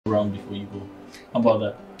around before you go. How about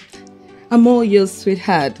that? I'm all yours,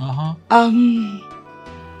 sweetheart. Uh-huh.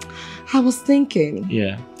 I was thinking.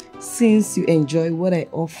 Yeah. Since you enjoy what I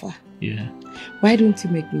offer. Yeah. Why don't you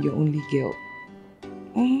make me your only girl?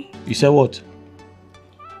 You said what?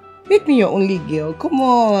 Make me your only girl. Come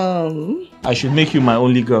on. I should make you my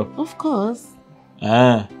only girl. Of course.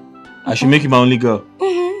 I should make you my only girl.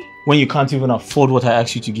 When you can't even afford what I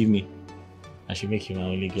asked you to give me. I should make you my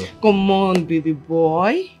only girl. Come on, baby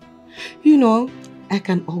boy. You know, I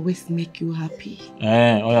can always make you happy.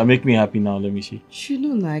 Oh yeah, make me happy now. Let me see. You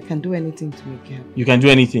know now, I can do anything to make you happy. You can do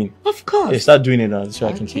anything? Of course. Hey, start doing it now so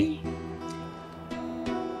I can see.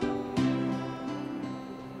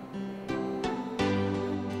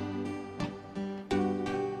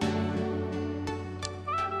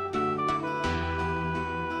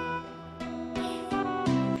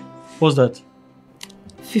 What's that?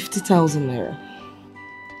 50,000 naira.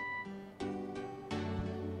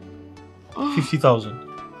 50,000?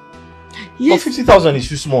 Yes. But 50,000 is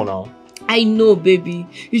too small now. I know, baby.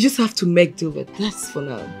 You just have to make do with this for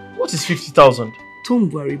now. What is 50,000? Don't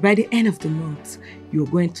worry. By the end of the month, you're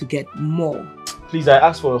going to get more. Please, I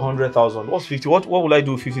asked for 100,000. What's 50? What will I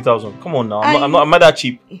do with 50,000? Come on now. I'm not that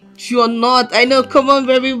cheap. You're not. I know. Come on,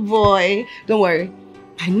 baby boy. Don't worry.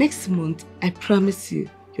 By next month, I promise you,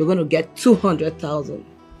 you're going to get 200,000.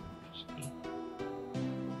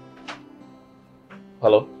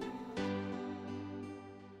 Hello?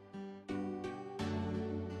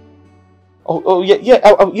 Oh yeah,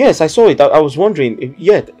 yes, I saw it. I was wondering.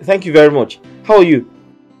 Yeah, thank you very much. How are you?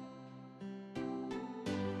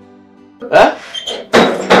 Huh?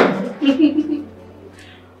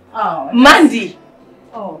 Oh, Mandy!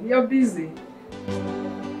 Oh, you're busy.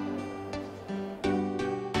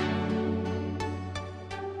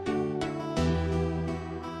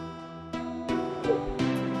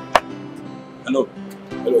 Hello.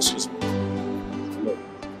 Hello, excuse me. Hello.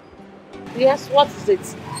 Yes, what is it?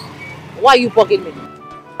 Why are you bugging me?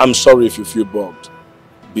 I'm sorry if you feel bugged.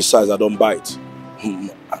 Besides, I don't bite.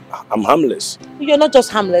 I'm harmless. You're not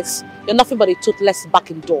just harmless. You're nothing but a toothless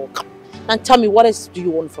barking dog. And tell me, what else do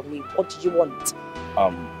you want from me? What do you want?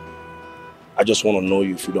 I just want to know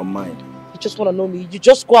you if you don't mind. You just want to know me? You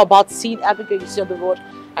just go about seeing every girl you see on the road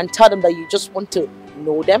and tell them that you just want to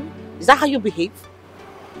know them? Is that how you behave?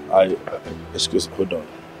 Excuse me, hold on.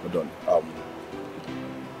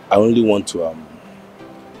 I only want to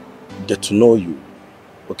get to know you,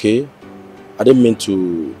 okay? I didn't mean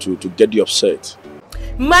to get you upset.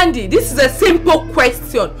 Mandy, this is a simple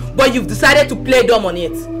question, but you've decided to play dumb on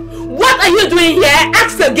it. What are you doing here?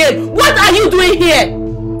 Ask again. What are you doing here?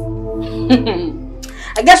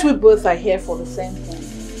 I guess we both are here for the same thing.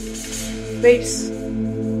 Babes,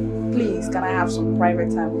 please, can I have some private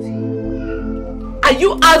time with you? Are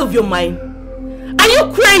you out of your mind? Are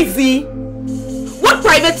you crazy? What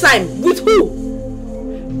private time? With who?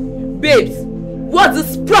 Babes, what's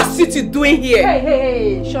this prostitute doing here?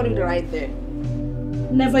 Hey, shut it right there.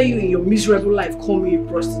 Never you in your miserable life call me a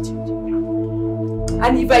prostitute.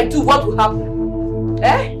 And if I do, what will happen?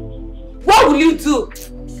 Eh? What will you do?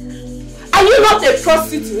 Are you not a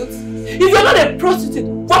prostitute? If you're not a prostitute,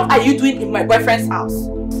 what are you doing in my boyfriend's house?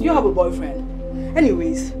 You have a boyfriend.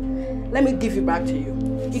 Anyways, let me give it back to you.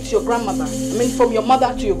 It's your grandmother. I mean, from your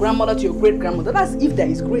mother to your grandmother to your great-grandmother. That's if there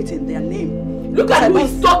is great in their name. Look at who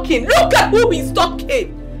he's talking. Look at who he's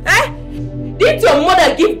talking. Eh? Did your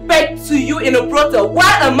mother give birth to you in a brothel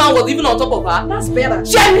while a man was even on top of her? That's better.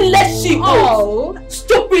 Shameless she goes. Oh,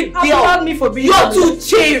 stupid girl. Applaud me for being. You're too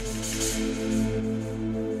cheap.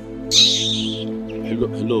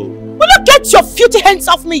 Hello. Will you get your filthy hands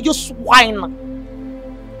off me, you swine?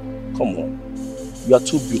 Come on. You are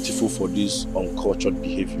too beautiful for this uncultured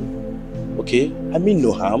behavior. Okay? I mean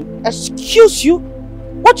no harm. Excuse you?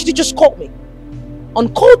 What did you just call me?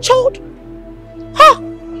 Uncultured? Ha!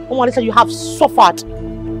 Omalicha, you have suffered.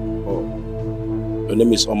 Oh. Your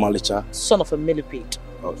name is Omalicha? Son of a millipede.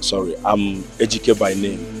 Oh, sorry. I'm Iyke by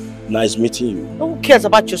name. Nice meeting you. No one cares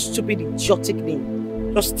about your stupid, idiotic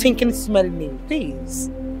name. Your stinking, smelling name. Please.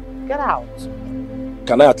 Get out.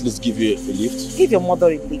 Can I at least give you a lift? Give your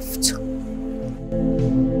mother a lift.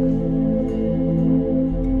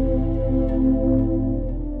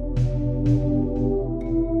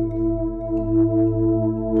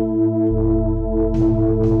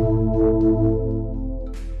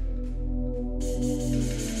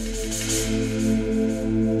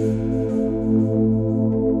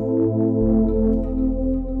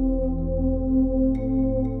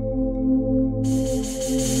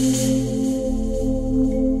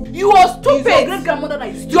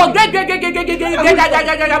 Your great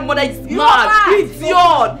grandmother is mad.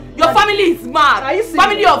 Idiot. Your family is mad. Are you serious?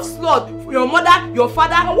 Family of slut. Your mother, your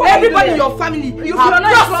father, everybody in your family. If you're not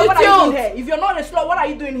a slut, what are you doing here? If you're not a slut, what are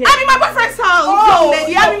you doing here? I'm in my boyfriend's house. Oh,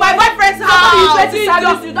 lady. I'm in my boyfriend's house. Somebody is ready to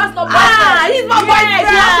service you. That's not boyfriend. He's my boyfriend.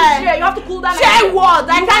 You have to cool down. Share what?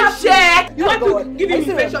 I can't share. You have want to give him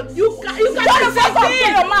infection. You can't infect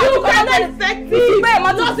him. You cannot infect him.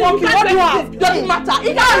 Doesn't matter.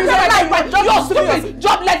 It doesn't. You're stupid.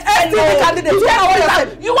 Jobless candidate.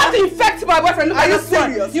 You want to infect my boyfriend? Are you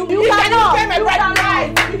serious? You cannot infect my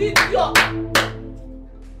boyfriend. You idiot.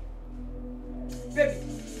 Baby.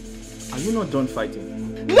 Are you not done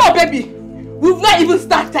fighting? No, baby. We've not even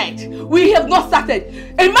started. We have not started.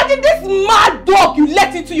 Imagine this mad dog you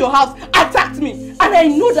let into your house attacked me. And I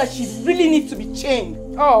know that she really needs to be chained.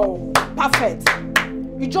 Oh, perfect.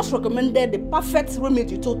 You just recommended the perfect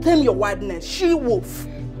remedy to tame your wildness. She-wolf.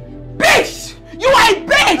 Bitch! You are a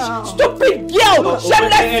bitch! Oh. Stupid girl!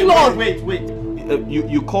 Shameless lord! Wait.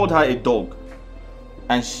 You called her a dog.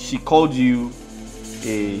 And she called you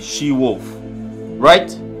a she-wolf.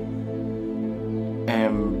 Right?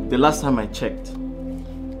 The last time I checked,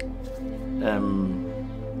 a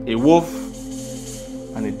wolf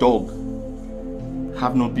and a dog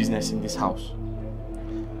have no business in this house.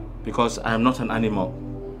 Because I am not an animal.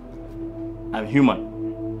 I'm human.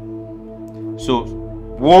 So,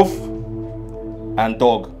 wolf and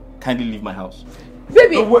dog kindly leave my house.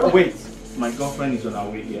 Baby! No, wait. My girlfriend is on her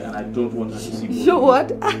way here and I don't want her to see me. You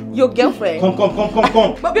what? Your girlfriend? Come. Come, let's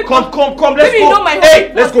baby, go. You know my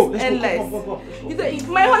hey, let's go. Endless. Come.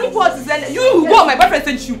 My honey pot is endless. You go. My boyfriend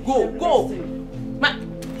said you go.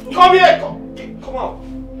 Come here. Come out.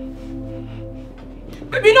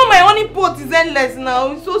 Baby, you know my honey pot is endless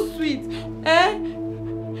now. It's so sweet.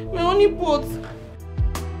 My honey pot.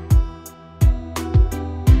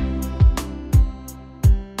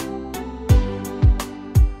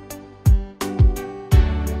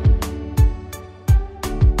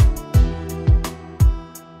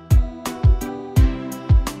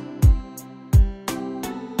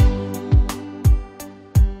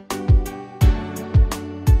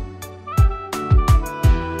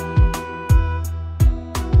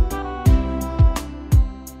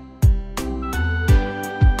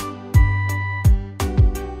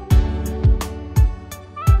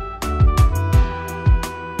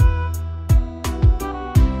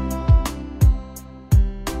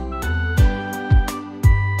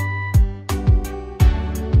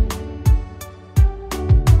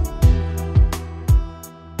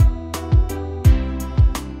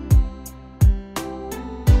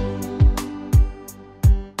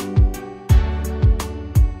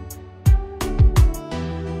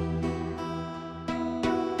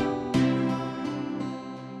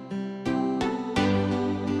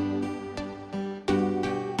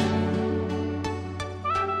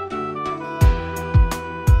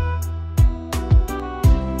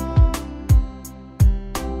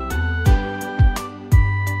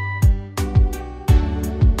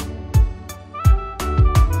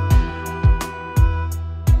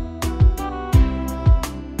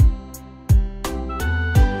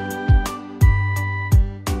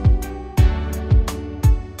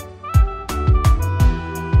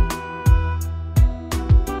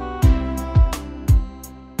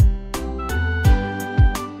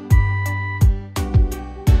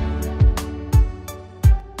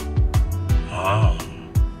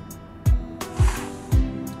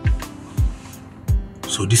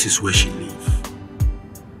 So this is where she lives.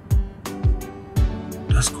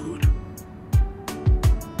 That's good.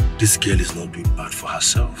 This girl is not doing bad for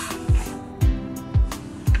herself.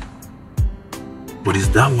 But is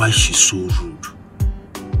that why she's so rude?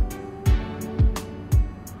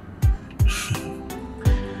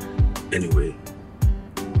 Anyway,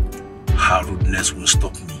 her rudeness won't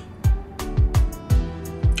stop me.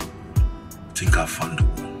 I think I found the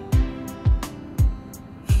one.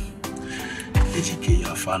 Iyke,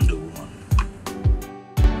 I found the one.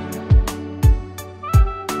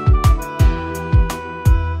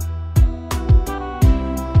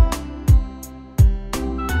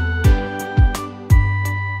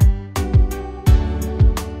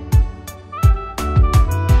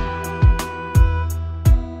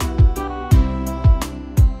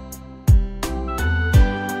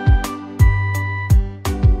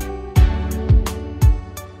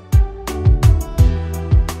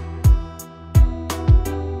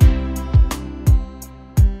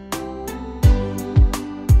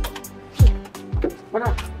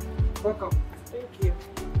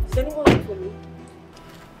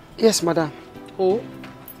 Yes, madam. Oh?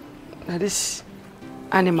 Now this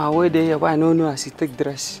animal way there, why I don't know as he take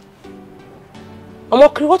dress.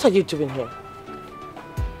 Omokri, what are you doing here?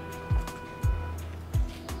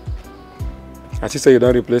 I just say you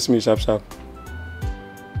don't replace me sharp. Is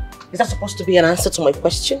that supposed to be an answer to my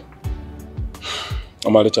question?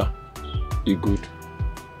 Omalicha, you good.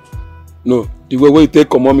 No, the way you take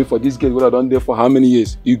come on me for this girl, what I done there for how many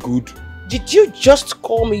years? You good. Did you just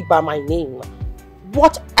call me by my name?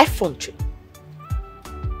 What effrontery?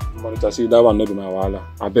 Omalicha, see that one not be my wahala.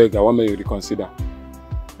 I beg, I want me to reconsider.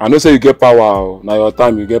 I know say you get power, now your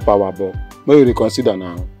time you get power, but may you reconsider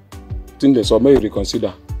now. Think this, or may you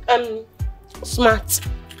reconsider. Smart.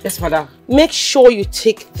 Yes, madam. Make sure you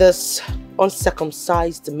take this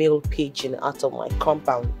uncircumcised male pigeon out of my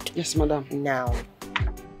compound. Yes, madam. Now.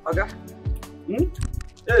 Okay. Hey,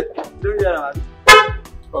 don't get out.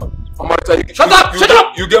 Omalicha, Shut up!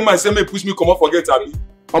 You get my same me push me come up forget Abi.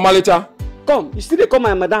 Omalicha. Come, you still they call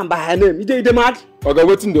my madam by her name. You dey mad? Okay,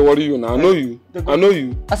 waiting they worry you now. I know you. I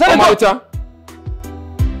said Omalicha.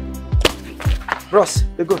 Ross,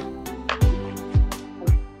 they go.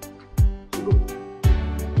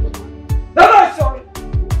 No, sorry.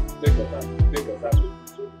 Take your time. Take your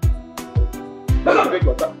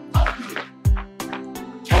time.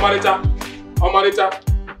 Omalicha.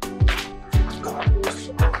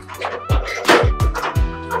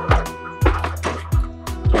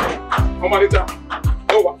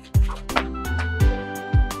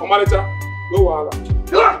 No wahala.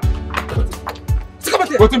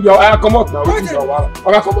 What in your eye come out now? What in your wahala?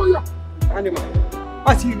 Okay, come on here. Animal. I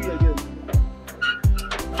see you again.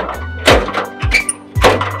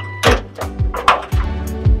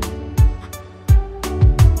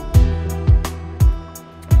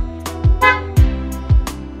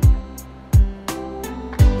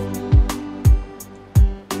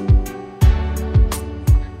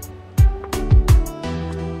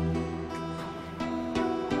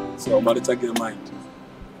 Omalicha get mind.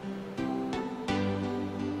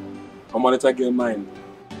 Omalicha get mind.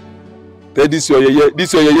 Tell this your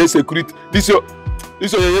yeye security. This your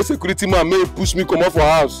yeye security man may push me come out for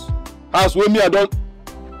house. House where me I don't.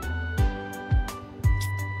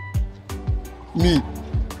 Me,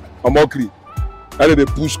 I'm Okri. I let the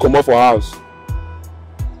push come out for house.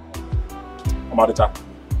 Omalicha.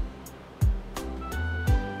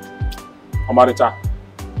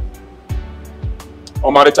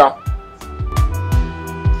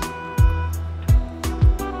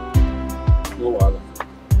 No wahala.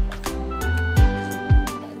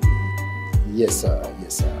 Yes, sir.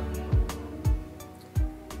 Yes, sir.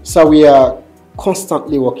 So we are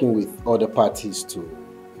constantly working with other parties to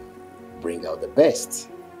bring out the best.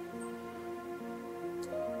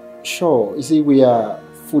 Sure, you see, we are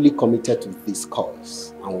fully committed to this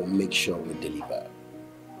cause and we'll make sure we deliver.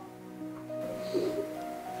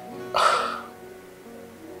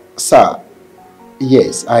 Sir,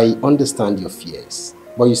 yes, I understand your fears,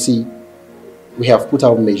 but you see, we have put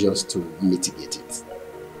out measures to mitigate it.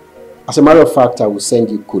 As a matter of fact, I will send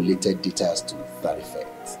you collated details to that effect.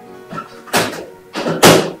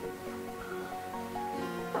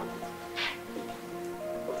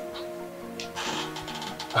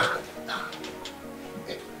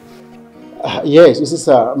 Yes, you see,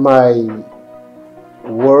 sir, my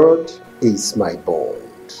word is my bond.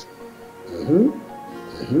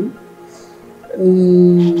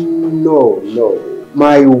 No.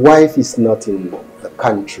 My wife is not in the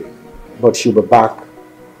country, but she'll be back.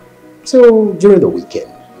 So during the weekend.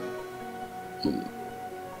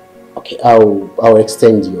 Okay, I'll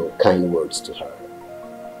extend your kind words to her.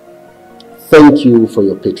 Thank you for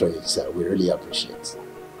your patronage, sir. We really appreciate it.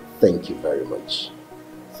 Thank you very much.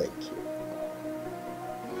 Thank you.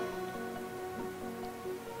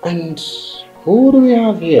 And who do we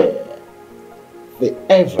have here? The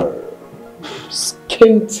ever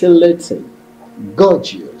scintillating,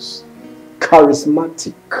 gorgeous,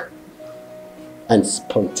 charismatic, and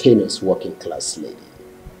spontaneous working class lady.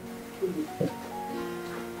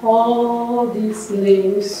 All these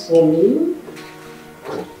names for me.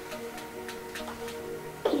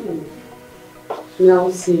 Now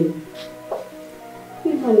see, if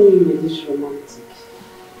I knew you were this romantic.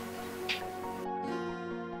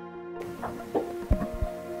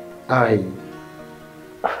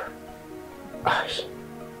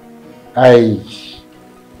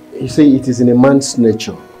 You see, it is in a man's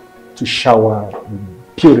nature to shower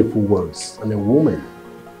beautiful words on a woman.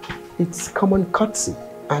 It's common courtesy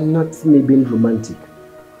and not me being romantic.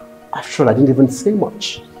 After all, I didn't even say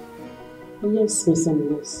much. Yes, Miss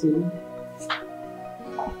Mercy.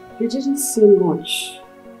 You didn't say much.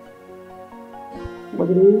 But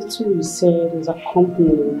the little you said was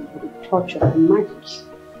accompanied with a touch of magic.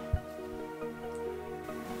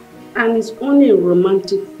 And it's only a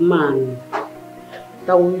romantic man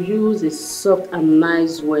that will use his soft and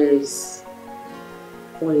nice words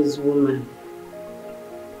for his woman.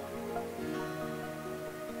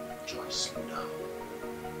 Joy, slow down.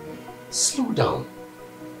 Slow down.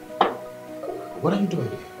 What are you doing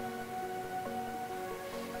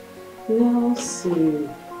here? Nelson,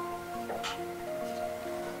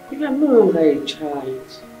 you are no longer a child.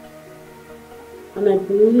 And I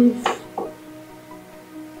believe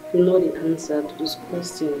you know the answer to those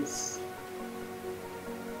questions.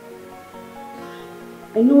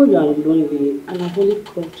 I know you are lonely and I've only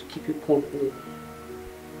come to keep you company.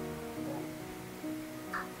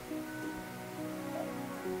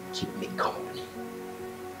 Keep me company.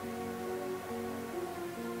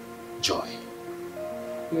 Joy.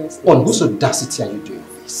 Yes. On whose audacity are you doing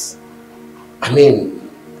this? I mean,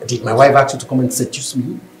 did my wife ask you to come and seduce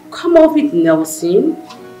me? Come off it, Nelson.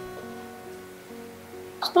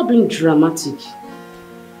 Stop being dramatic.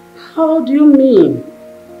 How do you mean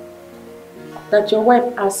that your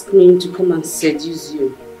wife asked me to come and seduce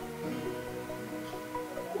you?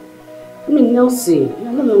 I mean, Nelson, you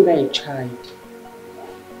are no longer a child.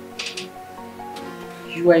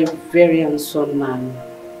 You are a very handsome man.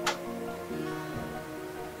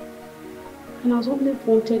 And I was only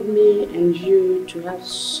wanted me and you to have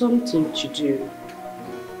something to do.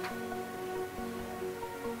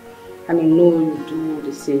 And I know you do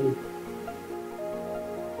the same.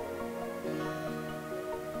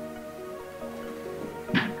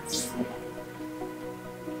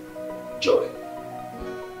 Joy,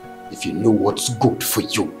 if you know what's good for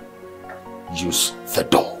you, use the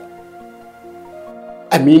door.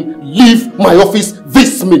 I mean, leave my office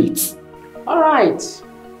this minute. Alright.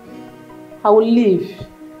 I will leave.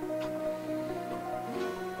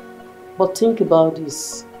 But think about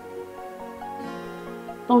this.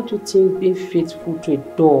 Don't you think being faithful to a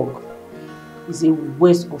dog is a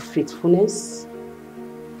waste of faithfulness?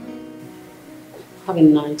 Have a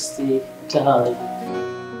nice day, darling.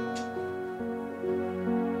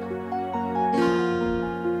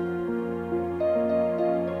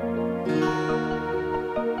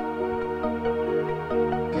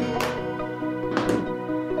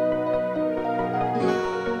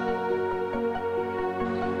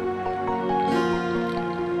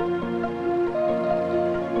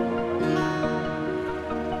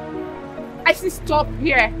 Stop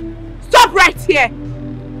here. Stop right here.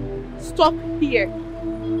 Stop here.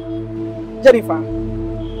 Jennifer,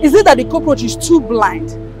 is it that the cockroach is too blind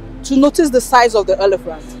to notice the size of the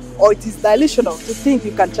elephant, or it is delusional to think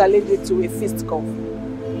you can challenge it to a fist cuff?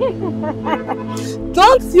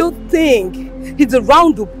 Don't you think it's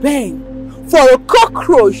around the bend for a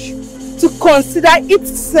cockroach to consider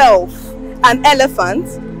itself an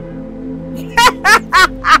elephant?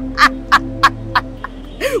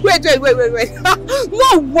 Wait.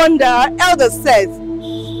 No wonder our elder says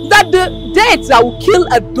that the death that will kill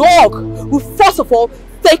a dog will first of all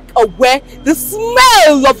take away the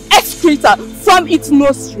smell of excreta from its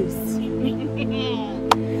nostrils.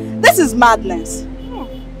 This is madness.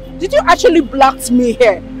 Did you actually black me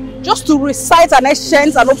here just to recite an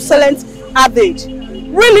ancient and obsolete adage?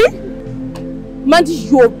 Really? Man,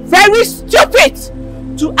 you're very stupid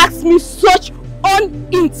to ask me such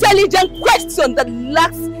unintelligent question that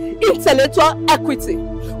lacks intellectual equity.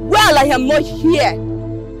 Well, I am not here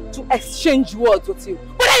to exchange words with you,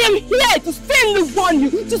 but I am here to sternly warn you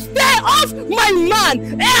to stay off my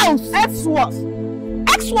man, else. X what?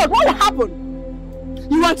 What will happen?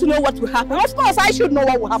 You want to know what will happen? Of course I should know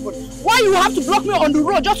what will happen. Why you have to block me on the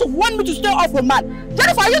road just to want me to stay off a man?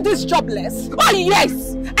 Jennifer, are you this jobless? Oh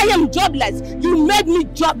yes, I am jobless. You made me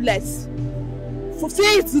jobless.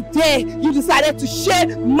 Since the day you decided to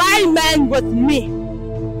share my man with me.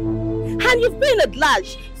 And you've been at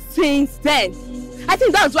large since then. I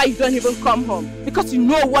think that's why you don't even come home. Because you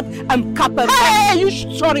know what I'm capable of. Hey, you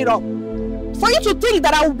shut it up. For you to think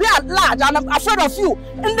that I will be at large and I'm afraid of you,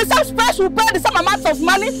 and the same space will pay the same amount of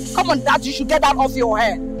money, come on, Dad, you should get that off your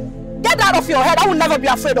head. Get that off your head. I will never be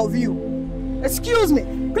afraid of you. Excuse me.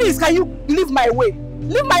 Please, can you leave my way?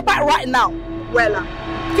 Leave my back right now. Wella.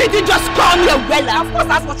 Did you just call me a Wella? Of course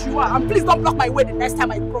that's what you are. And please don't block my way the next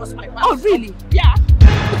time I cross my path. Oh, really? Yeah.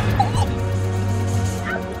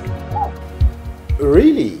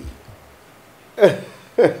 Really?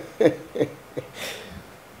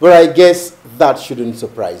 But I guess that shouldn't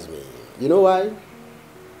surprise me. You know why?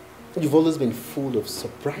 You've always been full of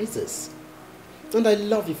surprises. And I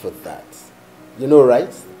love you for that. You know,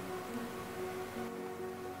 right?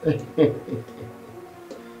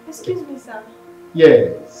 Excuse me, sir.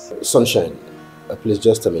 Yes. Sunshine, please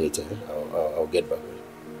just a minute. I'll get back.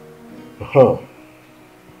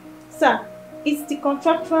 Sir, it's the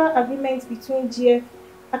contractual agreement between GF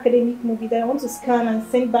Academic Movie that I want to scan and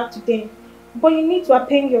send back to them. But you need to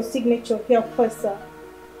append your signature here first, sir.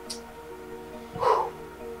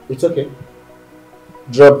 It's okay.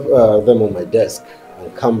 Drop them on my desk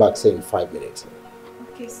and come back, say, in 5 minutes.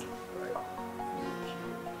 Okay, sir.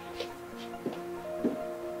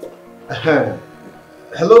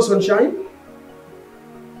 Hello, Sunshine?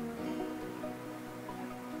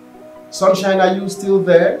 Sunshine, are you still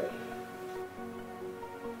there?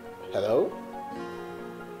 Hello?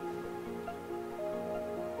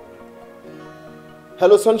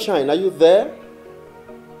 Hello, Sunshine, are you there?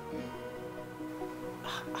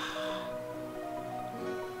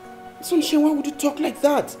 Sunshine, why would you talk like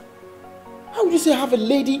that? How would you say I have a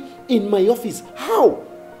lady in my office? How?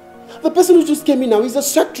 The person who just came in now is the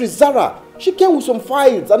secretary, Zara. She came with some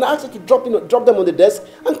files and I asked her to drop them on the desk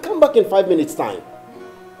and come back in 5 minutes' time.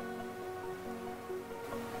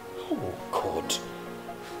 Oh, God.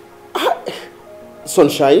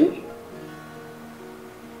 Sunshine?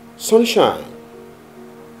 Sunshine?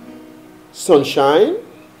 Sunshine?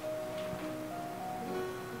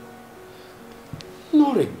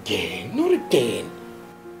 Not again, not again.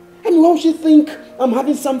 And why would she think I'm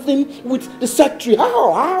having something with the secretary?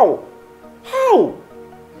 How? How?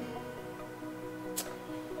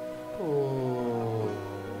 Oh,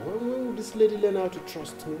 when will this lady learn how to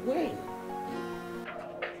trust me? When?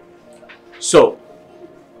 So,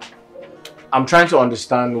 I'm trying to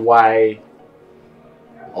understand why,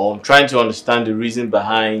 or I'm trying to understand the reason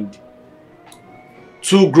behind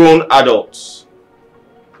two grown adults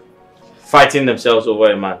fighting themselves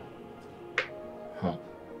over a man.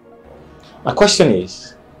 My question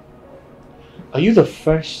is, are you the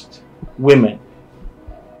first women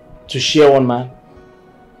to share one man?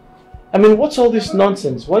 I mean, what's all this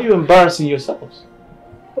nonsense? Why are you embarrassing yourselves?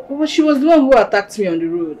 But she was the one who attacked me on the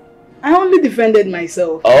road. I only defended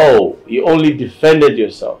myself. Oh, you only defended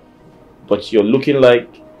yourself. But you're looking like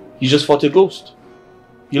you just fought a ghost.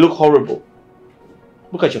 You look horrible.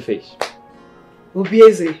 Look at your face.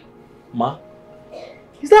 Obieze. Ma?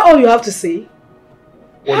 Is that all you have to say?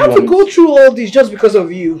 I have to go through all this just because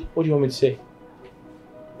of you. What do you want me to say?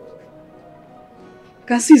 I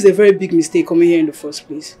can see it's a very big mistake coming here in the first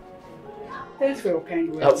place. Thanks for your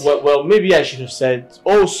kind words. Well, maybe I should have said,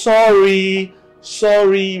 oh, sorry,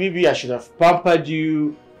 maybe I should have pampered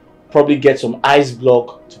you, probably get some ice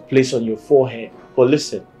block to place on your forehead. But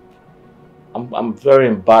listen, I'm very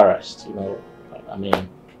embarrassed, you know. I mean,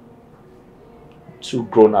 two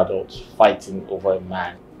grown adults fighting over a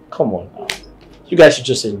man. Come on now. You guys should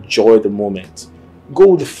just enjoy the moment. Go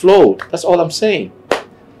with the flow. That's all I'm saying.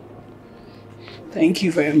 Thank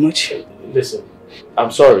you very much. Listen,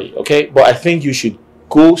 I'm sorry, okay? But I think you should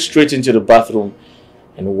go straight into the bathroom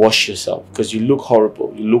and wash yourself because you look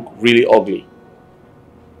horrible. You look really ugly.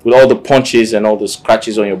 With all the punches and all the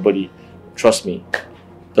scratches on your body, trust me, it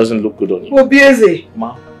doesn't look good on you. Obieze.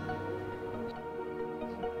 Ma?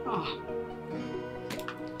 Oh.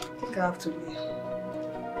 I think I have to be.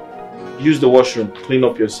 Use the washroom, clean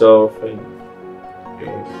up yourself, and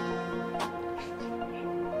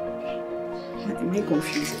Am I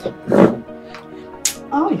confused?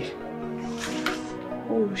 Oh,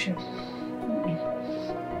 shit.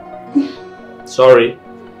 Sorry.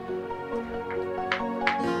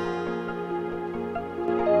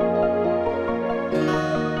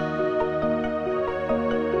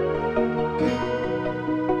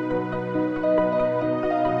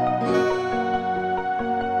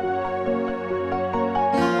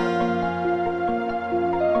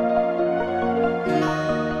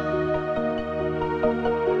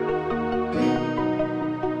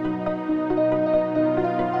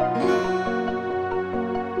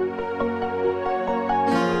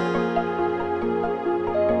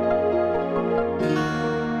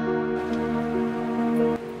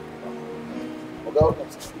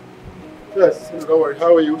 Don't worry.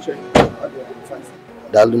 How are you, Uche? Fine.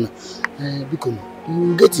 Darling, Bikon,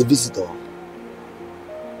 you get a visitor.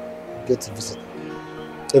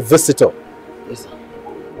 A visitor? Yes, sir.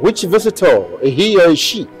 Which visitor? A he or a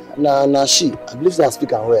she? Nah, she. I believe they are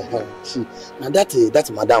speaking well. She. Now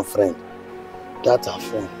that's madam friend. That's her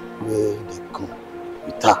friend. Where they come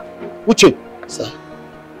with her. Uche? Sir?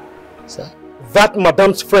 That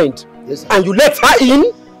madam's friend? Yes, sir. And you let her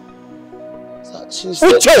in? She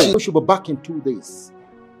said Uche! You should be back in 2 days.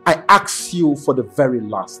 I ask you for the very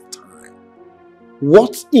last time.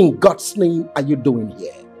 What in God's name are you doing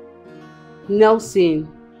here? Nelson,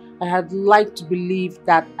 I had liked to believe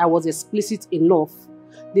that I was explicit enough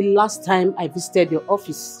the last time I visited your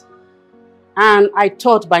office. And I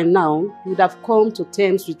thought by now you would have come to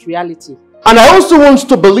terms with reality. And I also want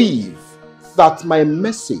to believe that my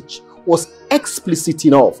message was explicit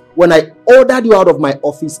enough when I ordered you out of my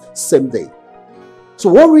office same day. So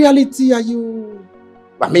what reality are you,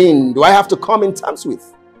 do I have to come in terms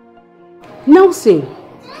with? Nelson,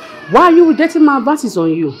 why are you rejecting my advances on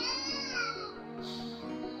you?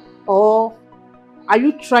 Or are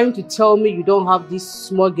you trying to tell me you don't have these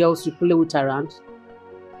small girls to play with around?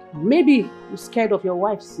 Maybe you're scared of your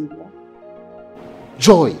wife, Sylvia.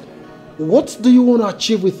 Joy, what do you want to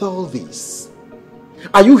achieve with all this?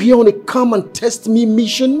 Are you here on a come and test me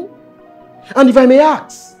mission? And if I may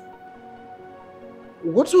ask,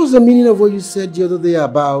 what was the meaning of what you said the other day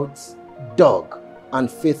about dog and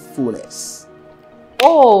faithfulness?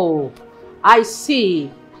 Oh, I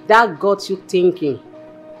see. That got you thinking.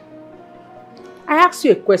 I asked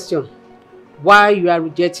you a question. Why you are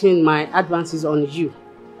rejecting my advances on you?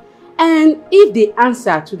 And if the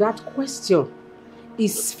answer to that question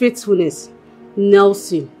is faithfulness,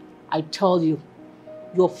 Nelson, I tell you,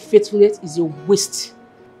 your faithfulness is a waste.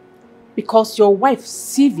 Because your wife,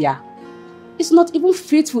 Sylvia, is not even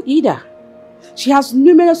faithful either. She has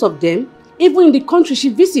numerous of them, even in the country she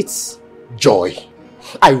visits. Joy,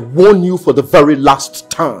 I warn you for the very last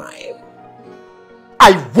time.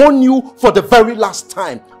 I warn you for the very last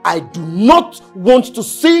time. I do not want to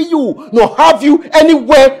see you nor have you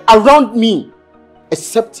anywhere around me.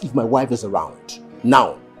 Except if my wife is around.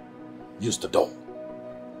 Now, use the door.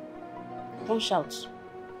 Don't shout.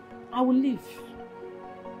 I will leave.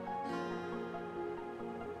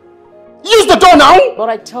 Use the door now! But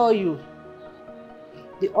I tell you,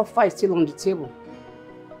 the offer is still on the table.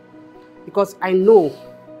 Because I know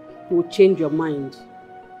you will change your mind.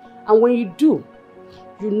 And when you do,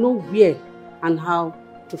 you know where and how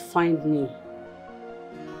to find me.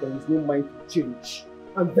 There is no mind to change.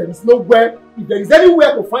 And there is nowhere, if there is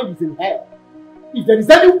anywhere to find it in hell. If there is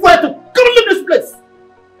anywhere to come in this place.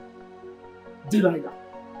 Delilah,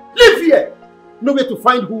 live here. Nowhere to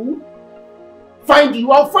find who? Find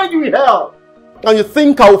you, I'll find you in hell. And you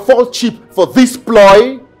think I'll fall cheap for this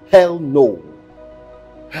ploy? Hell no.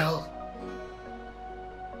 Hell.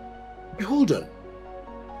 Hold on.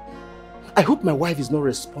 I hope my wife is not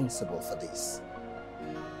responsible for this.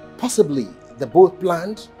 Possibly they both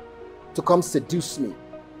planned to come seduce me.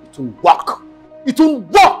 It won't work. It won't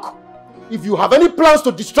work. If you have any plans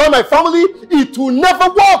to destroy my family, it will never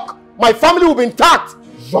work. My family will be intact.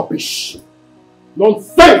 Rubbish.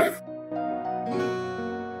 Nonsense.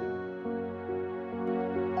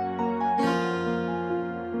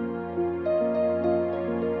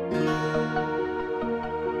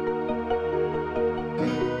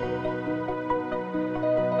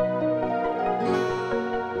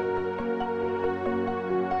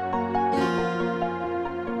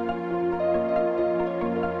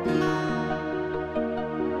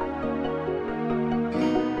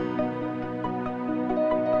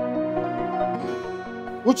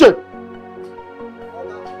 Uche,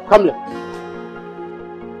 come here.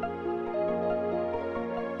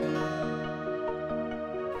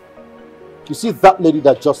 You see that lady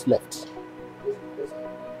that just left?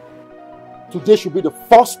 Today should be the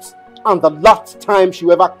first and the last time she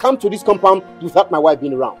will ever come to this compound without my wife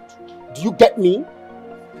being around. Do you get me?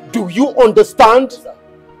 Do you understand?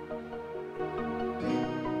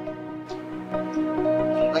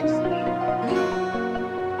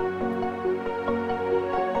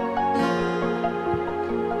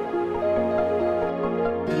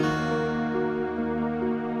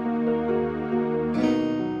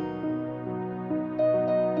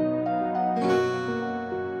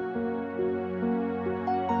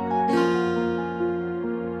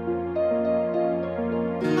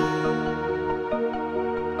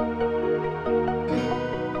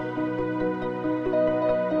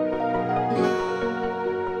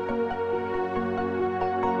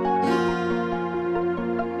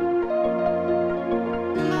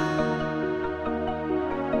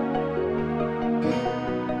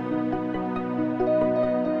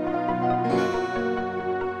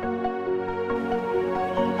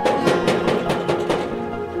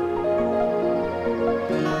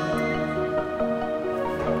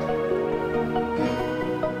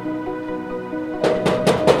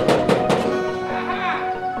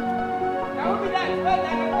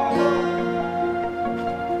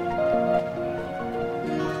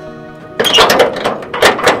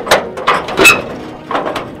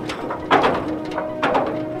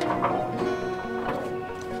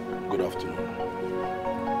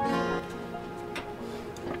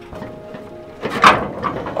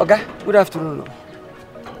 Good afternoon.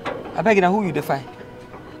 I beg you, who you define?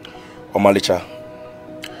 Omalicha,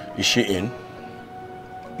 is she in?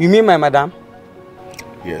 You mean my madam?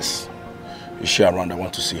 Yes. Is she around? I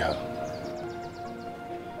want to see her.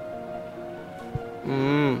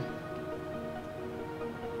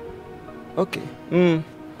 Okay.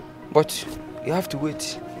 But you have to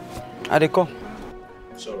wait. Are they come?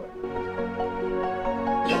 It's alright.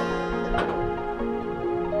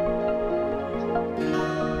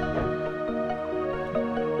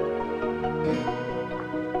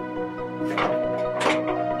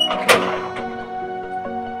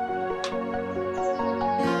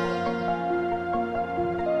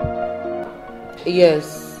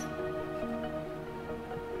 Yes.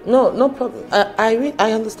 No problem.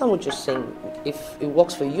 I understand what you're saying. If it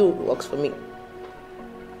works for you, it works for me.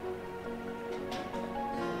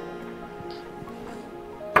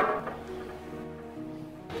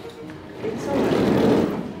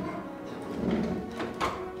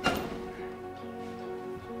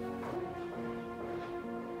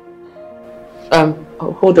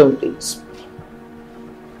 Hold on, please.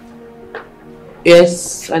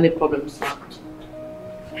 Yes, any problems?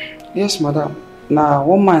 Yes, madam. Now,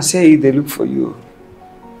 one man say they look for you.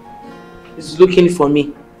 He's looking for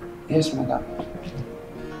me? Yes, madam.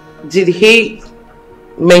 Did he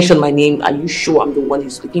mention my name? Are you sure I'm the one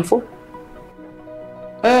he's looking for?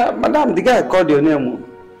 Madam, the guy called your name.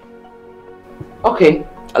 Okay,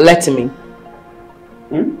 let him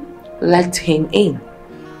in. Let him in.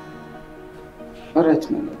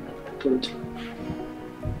 Alright, madam. Good.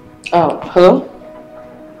 Oh, hello?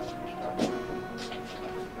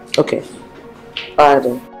 Okay. Alright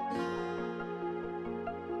then.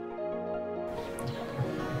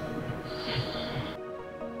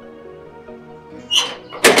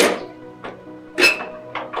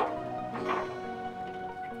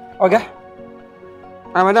 Okay.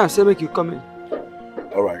 Madam, say make you come in.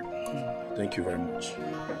 Alright. Thank you very much.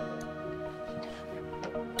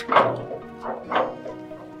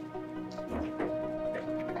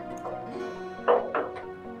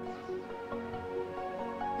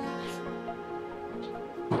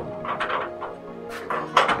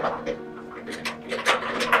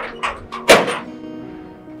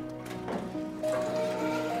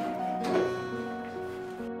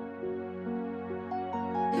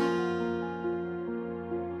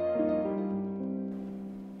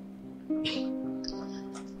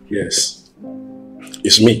 Yes,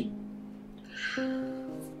 it's me.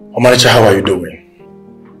 Omaricha, how are you doing?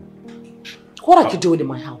 What are you doing in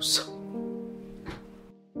my house?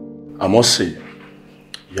 I must say,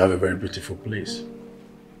 you have a very beautiful place.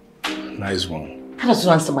 Nice one. That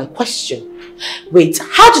doesn't answer my question. Wait,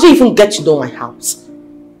 how did you even get to know my house?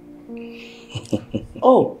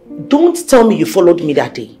 Oh, don't tell me you followed me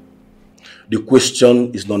that day. The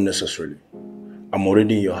question is not necessary. I'm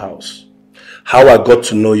already in your house. How I got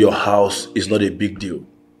to know your house is not a big deal.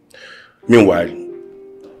 Meanwhile,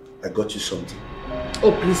 I got you something.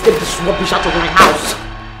 Oh, please get this rubbish out of my house.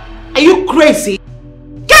 Are you crazy?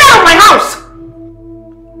 Get out of my house!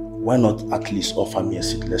 Why not at least offer me a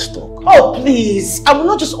seat? Let's talk. Oh, please. I will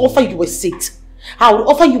not just offer you a seat. I will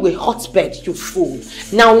offer you a hotbed, you fool.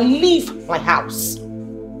 Now leave my house.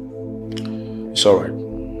 It's alright.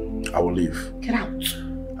 I will leave. Get out.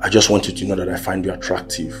 I just want you to know that I find you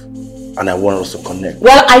attractive. And I want us to connect.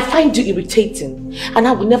 Well, I find you irritating. And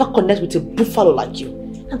I will never connect with a buffalo like you.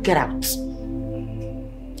 Now get out.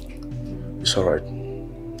 It's alright.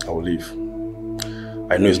 I will leave.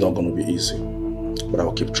 I know it's not going to be easy. But I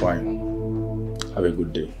will keep trying. Have a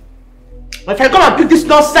good day. My friend, come and pick this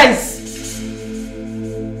nonsense.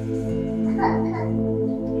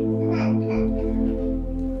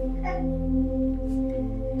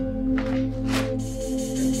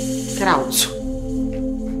 Get out.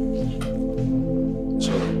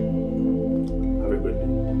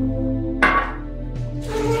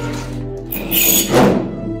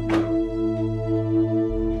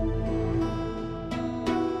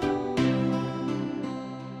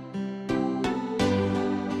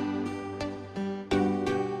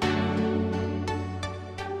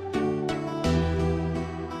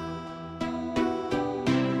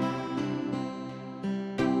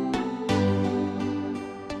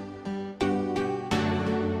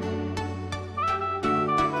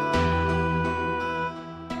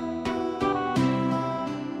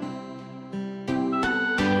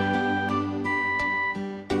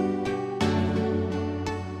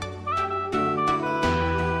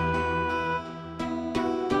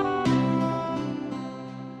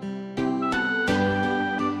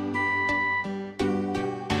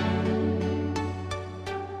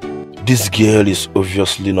 This girl is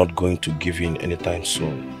obviously not going to give in anytime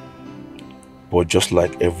soon. But just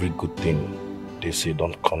like every good thing, they say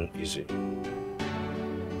don't come easy.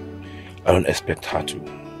 I don't expect her to.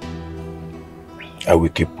 I will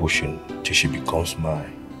keep pushing till she becomes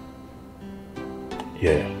mine.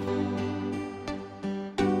 Yeah.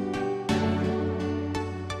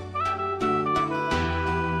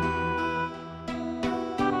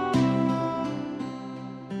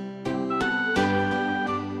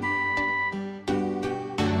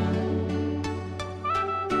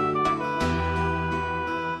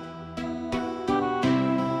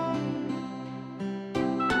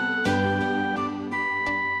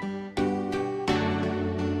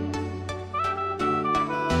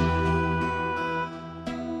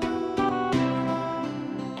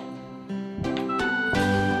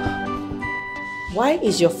 Why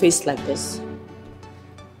is your face like this?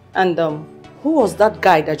 And who was that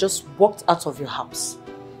guy that just walked out of your house?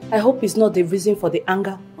 I hope it's not the reason for the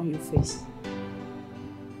anger on your face.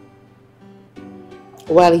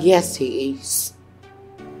 Well, yes, he is.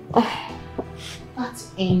 That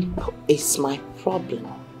imp is my problem.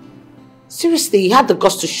 Seriously, he had the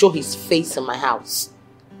guts to show his face in my house.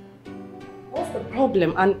 What's the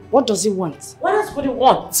problem and what does he want? What else would he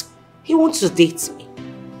want? He wants to date me.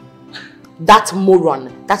 That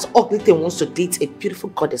moron, that ugly thing wants to date a beautiful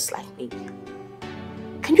goddess like me.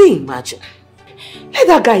 Can you imagine? Let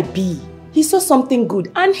that guy be. He saw something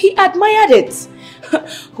good and he admired it.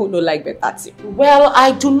 Who no like better thing? Well,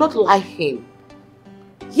 I do not like him.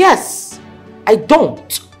 Yes, I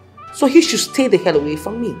don't. So he should stay the hell away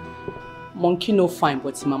from me. Monkey no fine,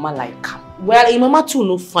 but his mama like him. Well, his mama too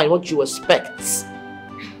no fine, what you expect?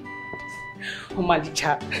 Oh my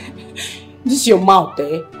child. This is your mouth,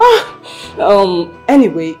 eh?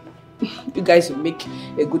 Anyway, you guys will make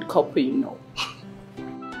a good couple, you know.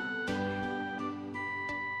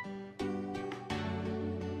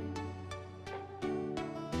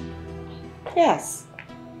 Yes.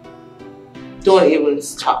 Don't even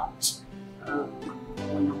start.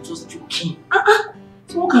 I'm just joking.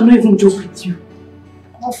 Someone cannot even joke with you.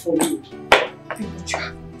 Not for me.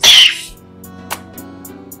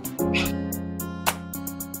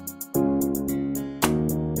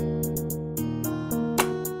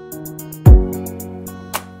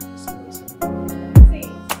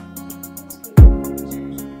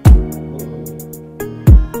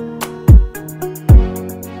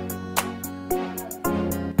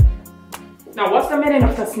 Now, what's the meaning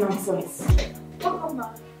of this nonsense?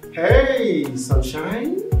 Hey,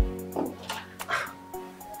 sunshine.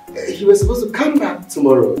 You were supposed to come back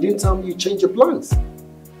tomorrow. You didn't tell me you changed your plans.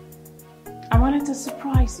 I wanted to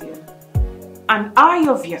surprise you. And I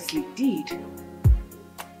obviously did.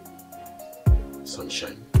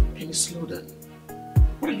 Sunshine, can you slow down?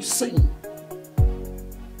 What are you saying?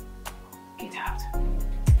 Get out.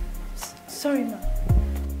 Sorry, ma.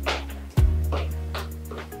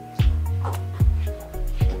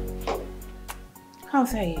 How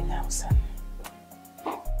are you now, son?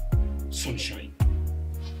 Sunshine,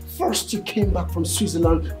 first you came back from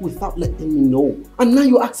Switzerland without letting me know. And now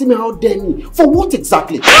you're asking me how dare me. For what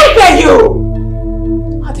exactly? How dare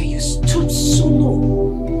you! How dare you stoop so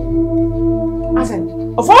low? As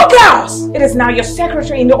in, of all girls, it is now your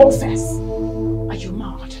secretary in the office. Are you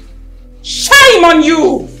mad? Shame on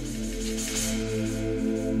you!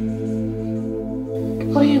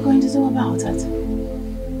 What are you going to do about it?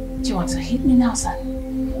 Do you want to hit me now, son?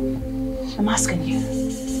 I'm asking you.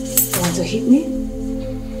 You want to hit me?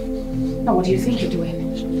 Now what do you think you're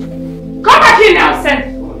doing? Come back here now,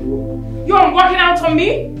 son! You aren't walking out on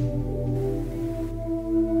me?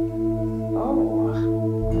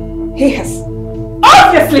 Oh. He has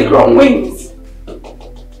obviously grown wings.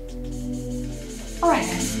 Alright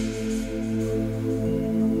then.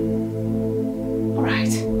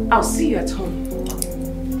 Alright, I'll see you at home.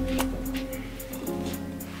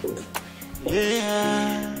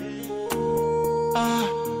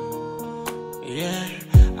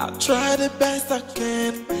 I'll try the best I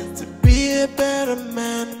can to be a better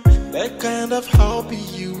man. That kind of hobby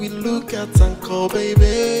you will look at and call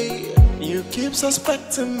baby. You keep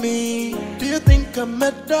suspecting me. Do you think I'm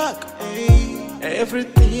a dog? Hey,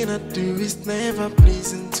 everything I do is never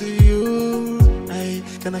pleasing to you. Hey,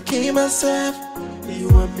 can I kill myself? You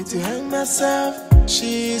want me to hang myself?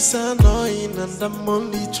 She's annoying and I'm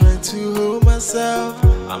only trying to hold myself.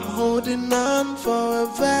 I'm holding on for a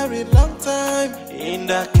very long time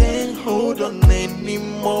and I can't hold on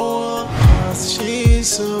anymore. Cause she's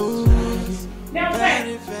so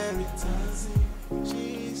very, very toxic.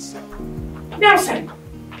 She's so... Nelson!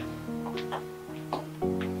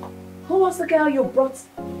 Who was the girl you brought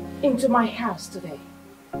into my house today?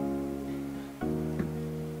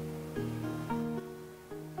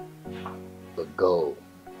 The girl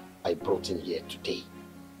I brought in here today.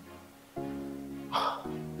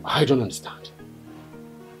 I don't understand.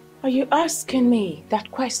 Are you asking me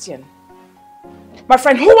that question? My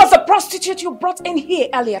friend, who was the prostitute you brought in here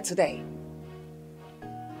earlier today?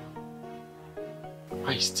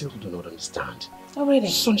 I still do not understand. Oh, really?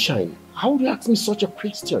 Sunshine, how would you ask me such a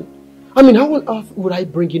question? I mean, how on earth would I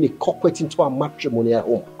bring in a coquette into our matrimonial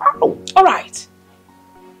home? How? All right.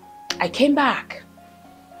 I came back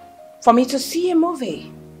for me to see a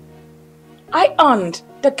movie. I owned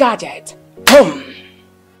the gadget. Boom!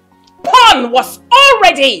 Porn was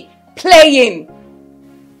already playing.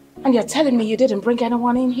 And you're telling me you didn't bring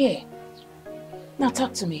anyone in here? Now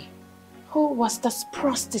talk to me. Who was this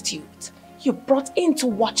prostitute you brought in to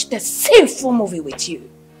watch the sinful movie with you.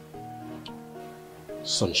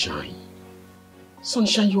 Sunshine.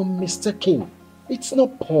 Sunshine, you're mistaken. It's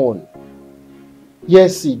not porn.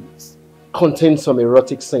 Yes, it contains some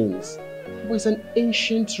erotic scenes. But it's an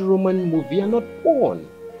ancient Roman movie and not porn.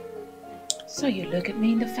 So you look at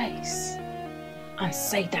me in the face and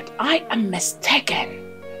say that I am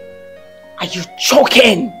mistaken. Are you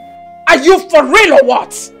joking? Are you for real or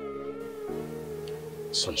what?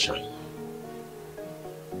 Sunshine,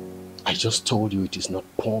 I just told you it is not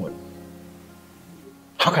porn.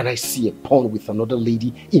 How can I see a porn with another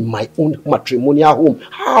lady in my own matrimonial home?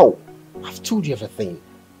 How? I've told you everything.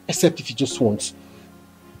 Except if you just want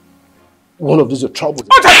one of those troubles.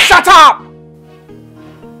 Oh, just shut up!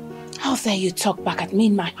 How dare you talk back at me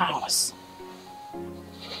in my house?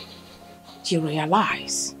 Do you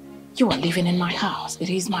realize you are living in my house? It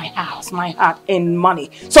is my house, my heart and money.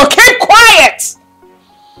 So keep quiet!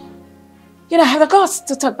 You don't have the guts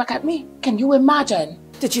to talk back at me. Can you imagine?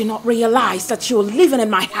 Did you not realize that you're living in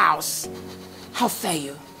my house? How dare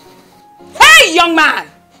you? Hey, young man!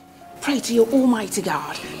 Pray to your almighty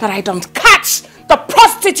God that I don't catch the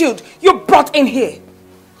prostitute you brought in here.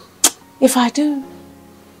 If I do,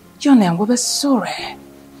 your name will be sorry.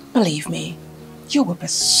 Believe me, you will be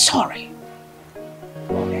sorry.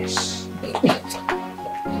 Rubbish.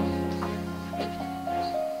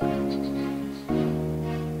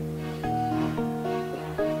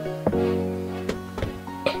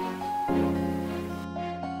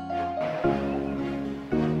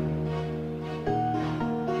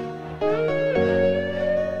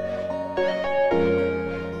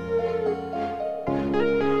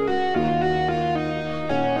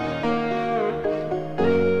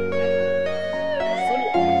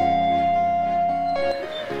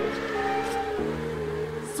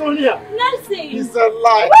 He's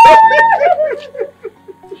alive.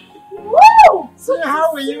 Woo! So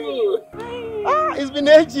how are you? Ah, it's been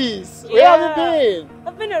ages. Where have you been?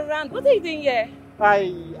 I've been around. What are you doing here?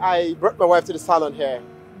 I brought my wife to the salon here.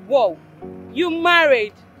 Whoa, you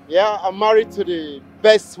married? Yeah, I'm married to the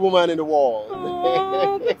best woman in the world.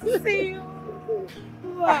 Oh, good to see you.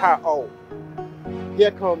 Wow. Oh,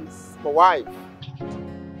 here comes my wife.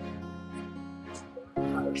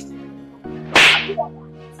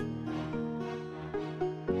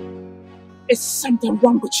 Is something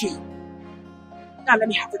wrong with you? Now let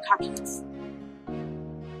me have the car keys.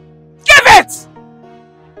 Give it!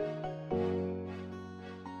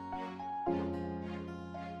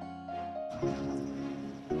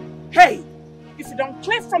 Hey, if you don't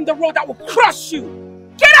clear from the road, I will crush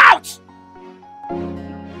you. Get out!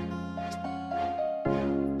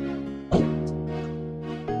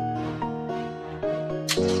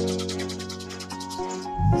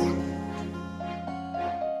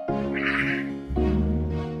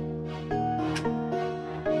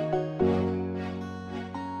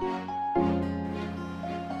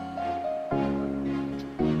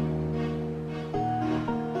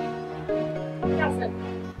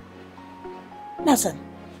 Nelson,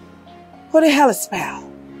 who the hell is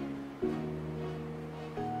Pal?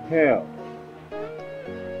 Hell.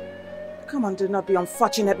 Come on, do not be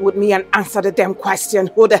unfortunate with me and answer the damn question.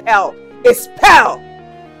 Who the hell is Pal?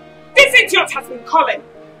 This idiot has been calling.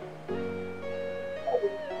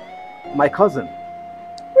 My cousin.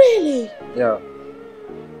 Really? Yeah.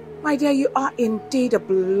 My dear, you are indeed a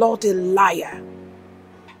bloody liar.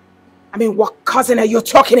 I mean, what cousin are you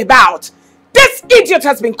talking about? This idiot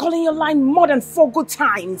has been calling your line more than 4 good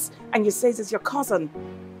times, and you say it's your cousin.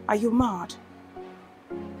 Are you mad?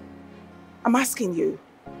 I'm asking you.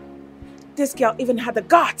 This girl even had the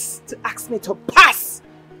guts to ask me to pass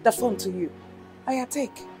the phone to you.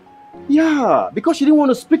 Take. Yeah, because she didn't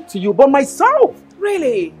want to speak to you, but myself.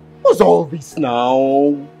 Really? What's all this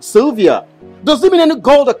now? Sylvia, does it mean any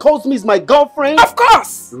girl that calls me is my girlfriend? Of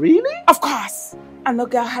course! Really? Of course. And no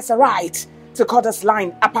girl has a right to call this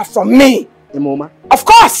line apart from me. Imoma? Of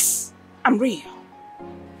course! I'm real.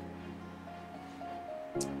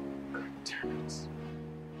 God damn it.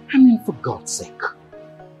 I mean, for God's sake.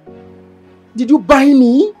 Did you buy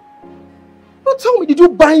me? No, tell me, did you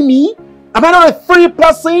buy me? Am I not a free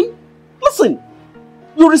person? Listen,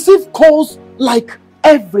 you receive calls like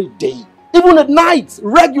every day. Even at night,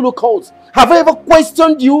 regular calls. Have I ever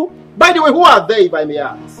questioned you? By the way, who are they, if I may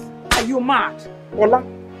ask? Are you mad, Ola?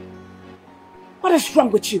 What is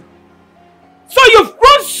wrong with you? So you've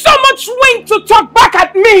grown so much wind to talk back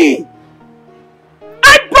at me!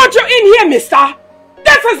 I brought you in here, mister!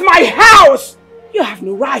 This is my house! You have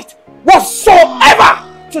no right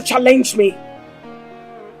whatsoever to challenge me!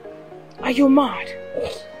 Are you mad?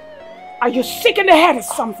 Are you sick in the head or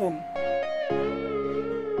something?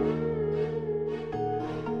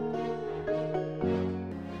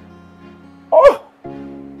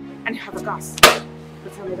 and you have the gas to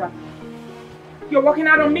tell me that you're walking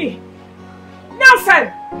out on me.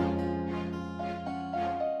 Nelson!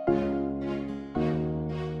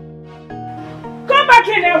 Come back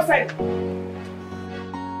here, Nelson!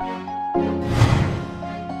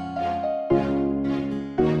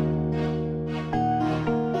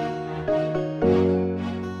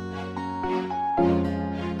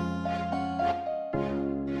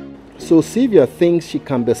 So Sylvia thinks she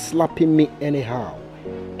can be slapping me anyhow,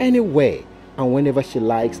 anywhere, and whenever she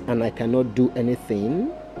likes, and I cannot do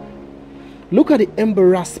anything? Look at the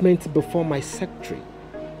embarrassment before my secretary.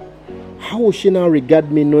 How will she now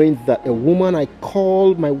regard me knowing that a woman I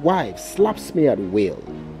call my wife slaps me at will?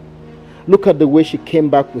 Look at the way she came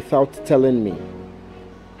back without telling me.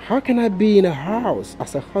 How can I be in a house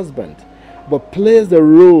as a husband but plays the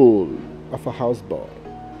role of a houseboy?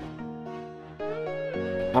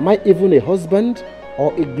 Am I even a husband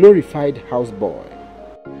or a glorified houseboy?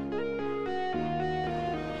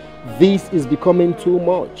 This is becoming too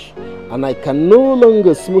much, and I can no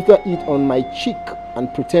longer smother it on my cheek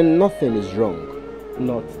and pretend nothing is wrong.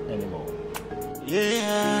 Not anymore.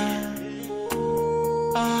 Yeah.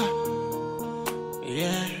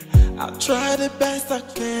 Yeah. I'll try the best I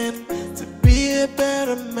can to be a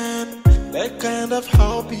better man. That kind of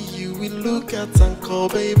hobby you will look at and call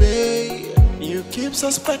baby. You keep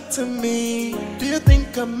suspecting me. Do you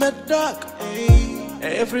think I'm a dog? Hey,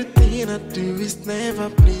 everything I do is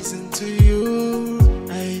never pleasing to you.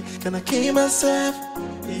 Hey, can I kill myself?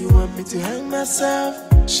 Do you want me to hang myself?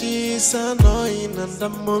 She's annoying and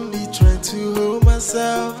I'm only trying to hold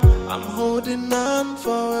myself. I'm holding on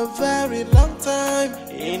for a very long time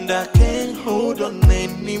and I can't hold on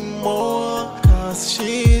anymore. Cause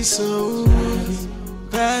she's so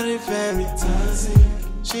very, very toxic.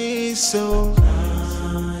 She's so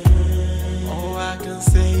oh, I can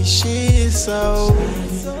say she's so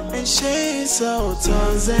and she's so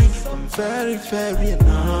toxic. I'm very, very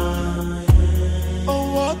annoying.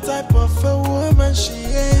 Oh, what type of a woman she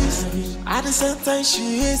is. At the same time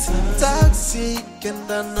she is toxic and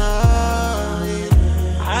annoying.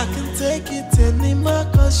 I can take it anymore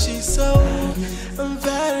cause she's so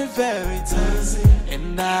very, very toxic.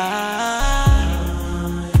 And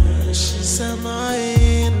she's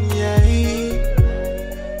annoying, yeah.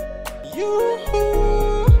 You,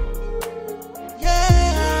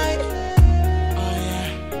 yeah. Oh yeah.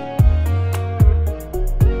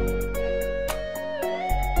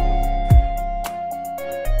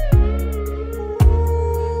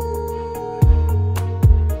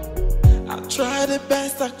 I'll try the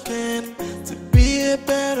best I can to be a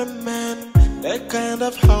better man. That kind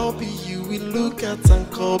of hobby you will look at and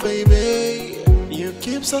call baby. You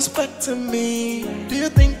keep suspecting me. Do you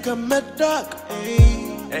think I'm a dog?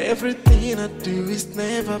 Hey, everything I do is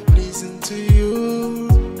never pleasing to you.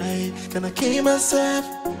 Hey, can I kill myself?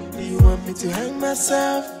 Do you want me to hang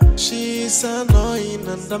myself? She's annoying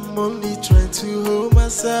and I'm only trying to hold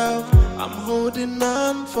myself. I'm holding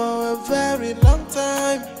on for a very long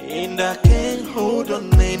time and I can't hold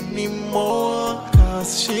on anymore.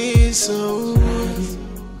 Cause she's so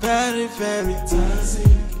very, very toxic.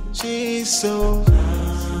 She's so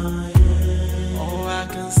oh, I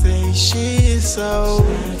can say she's so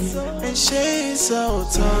and she's so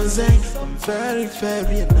toxic. I'm very,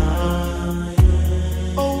 very annoying.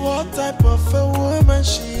 Oh, what type of a woman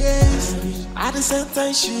she is. At the same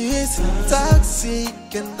time she is toxic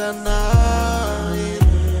and annoying.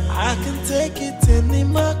 I can take it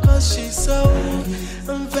anymore cause she's so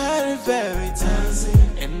very, very toxic.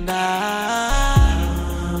 And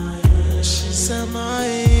she's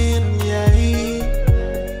annoying, yeah.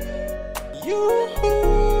 You,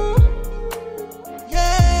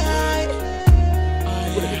 yeah. Oh,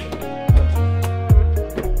 yeah.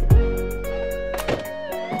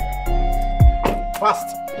 Fast.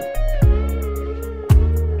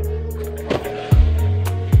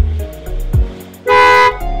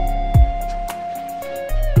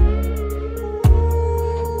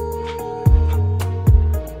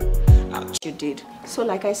 You did. So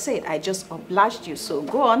like I said, I just obliged you. So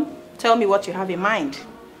go on, tell me what you have in mind.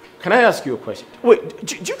 Can I ask you a question? Wait,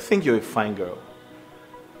 do you think you're a fine girl?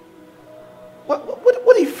 What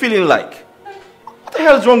are you feeling like? What the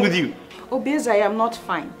hell is wrong with you? Obvious, I am not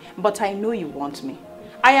fine, but I know you want me.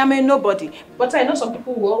 I am a nobody, but I know some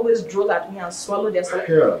people will always drool at me and swallow their salad.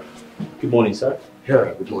 Here. Good morning, sir.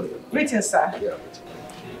 Here, good morning. Greetings, sir. Yeah.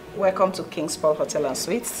 Welcome to King's Paul Hotel and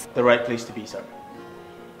Suites. The right place to be, sir.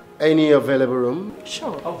 Any available room?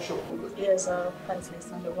 Sure. Oh, sure. Yes, price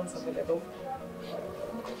list and the ones available.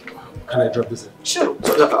 Can I drop this in? Sure.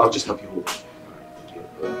 So, I'll just help you hold.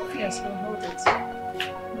 Yes, we'll hold it.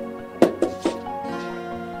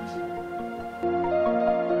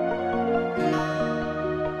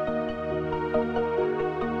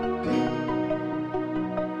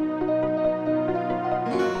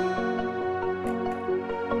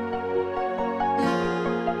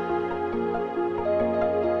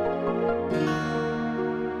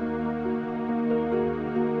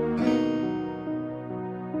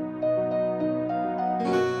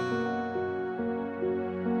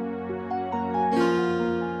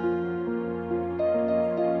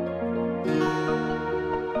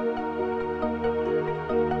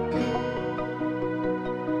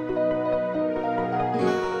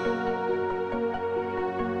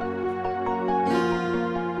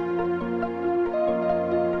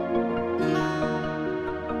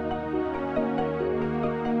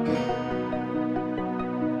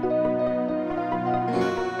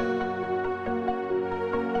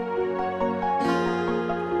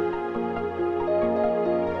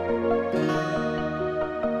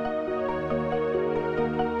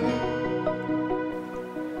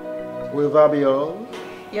 Will that be all?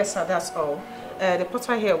 Yes, sir, that's all. The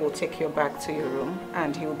porter here will take you back to your room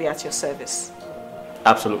and he will be at your service.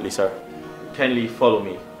 Absolutely, sir. Kindly follow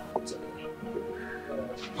me.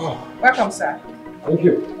 Oh. Welcome, sir. Thank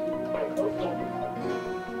you.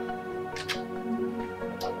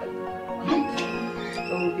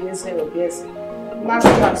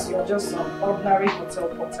 Master, you're just an ordinary hotel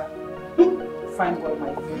porter. Fine boy,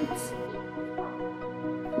 my friends.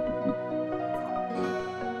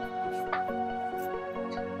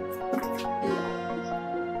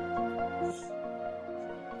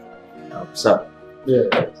 Sir.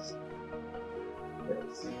 Yes.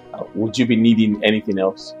 Would you be needing anything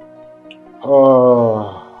else?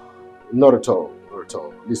 Not at all. Not at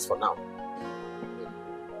all. At least for now.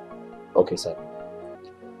 Okay, sir.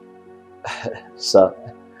 Sir,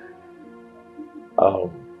 I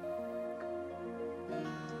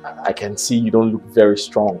can see you don't look very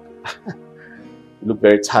strong. You look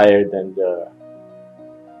very tired and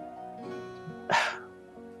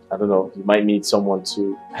I don't know, you might need someone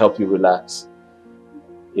to help you relax.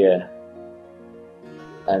 Yeah.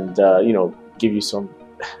 And, you know, give you some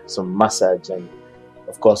massage and,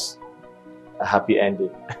 of course, a happy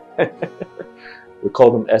ending. We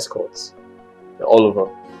call them escorts. They're all over.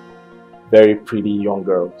 Very pretty young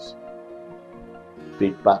girls.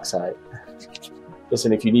 Big backside.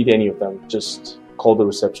 Listen, if you need any of them, just call the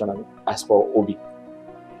reception and ask for Obi.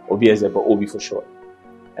 Obi is there, but Obi for short.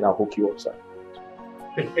 And I'll hook you up, sir.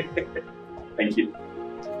 Thank you.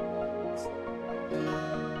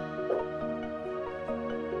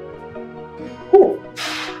 Oh!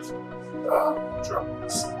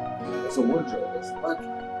 Drugs. That's a wardrobe. That's a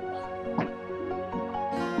wardrobe.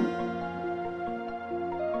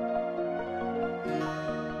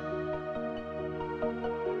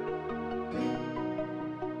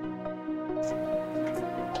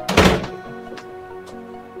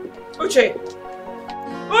 Uche!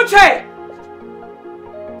 Uche!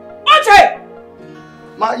 Uche!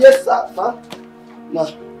 Ma, yes, sir, ma. Ma.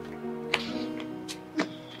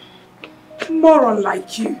 Moron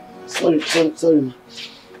like you. Sorry, ma.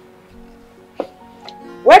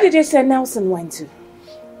 Where did you say Nelson went to?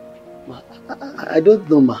 Ma, I don't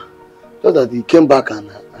know, ma. Just that he came back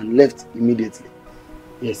and left immediately.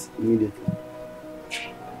 Yes, immediately.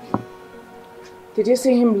 Did you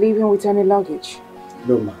see him leaving with any luggage?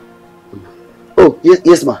 No, ma. Oh,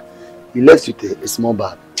 yes, ma. He left with a small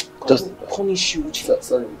bag. God Just will punish you.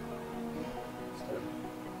 Sorry.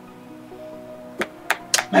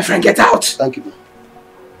 My friend, get out! Thank you, ma.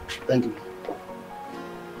 Thank you, ma.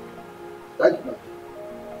 Thank you, ma.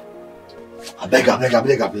 I beg.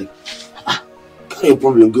 Can your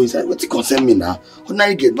problem go inside? What you concern me now? How now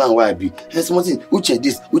you get man where I be? There's something. Uche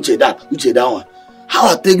this, Uche that one. How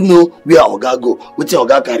I take know where Oga go, wetin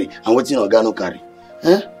Oga carry, and wetin Oga no carry?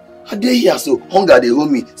 I dey here so hunger they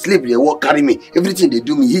hold me, sleep they walk carry me, everything they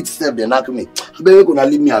do me, heat self they knock me. I beg you gonna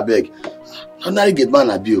leave me, I beg. How now you get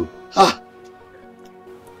man abuse?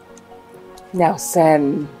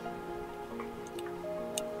 Nelson,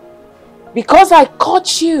 because I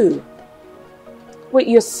caught you with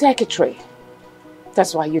your secretary,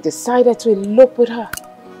 that's why you decided to elope with her.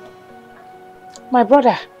 My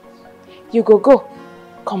brother, you go,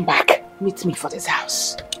 come back, meet me for this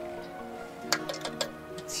house.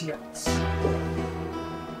 Idiots.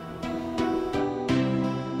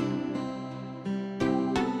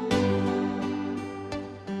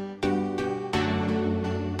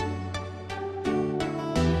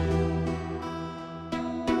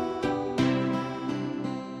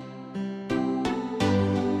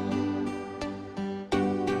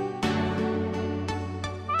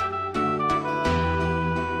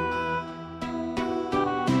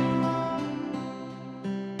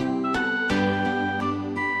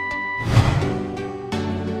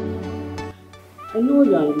 I know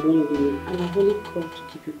you are lonely and I've only come to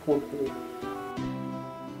keep you company.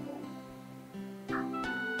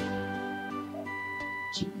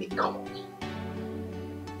 Keep me company.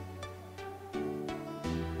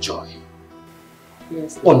 Joy.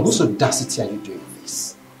 Yes. On whose audacity are you doing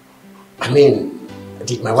this? I mean,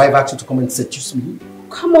 did my wife ask you to come and seduce me?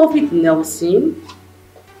 Come off it, Nelson.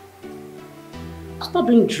 Stop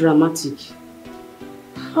being dramatic.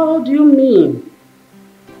 How do you mean?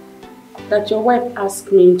 That your wife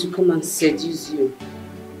asked me to come and seduce you.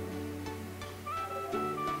 I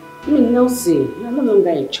mean, Nelson, you are no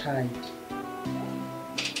longer a child.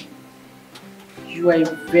 You are a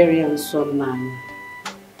very handsome man.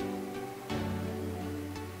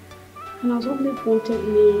 And I've always wanted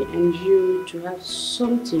me and you to have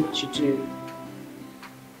something to do.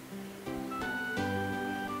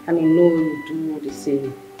 And I know you do the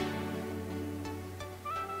same.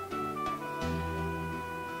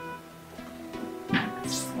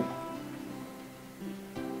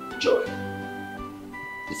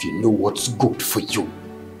 know what's good for you,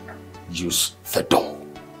 use the door.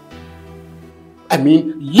 I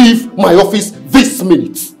mean, leave my office this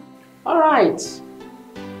minute. All right.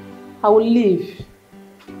 I will leave.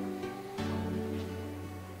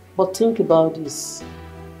 But think about this.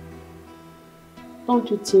 Don't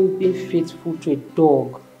you think being faithful to a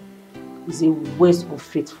dog is a waste of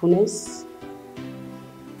faithfulness?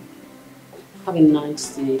 Have a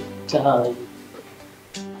nice day, darling.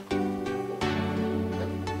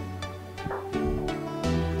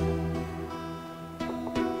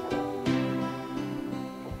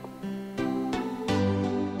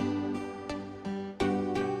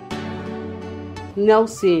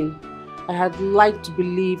 Nelson, I had liked to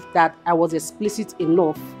believe that I was explicit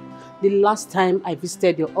enough the last time I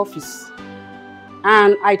visited your office.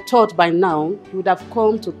 And I thought by now you would have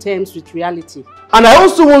come to terms with reality. And I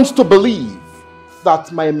also want to believe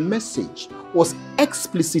that my message was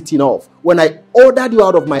explicit enough when I ordered you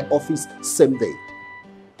out of my office same day.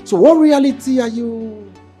 So what reality are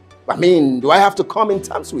you, do I have to come in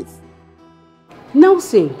terms with?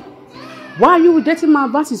 Nelson, why are you rejecting my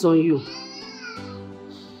advances on you?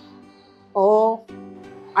 Or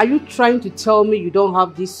are you trying to tell me you don't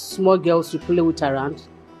have these small girls to play with around?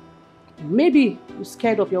 Maybe you're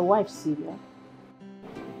scared of your wife, Sylvia.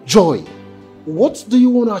 Joy, what do you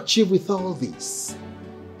want to achieve with all this?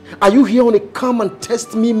 Are you here on a come and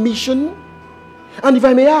test me mission? And if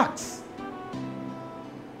I may ask,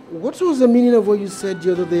 what was the meaning of what you said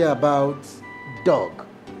the other day about dog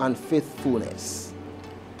and faithfulness?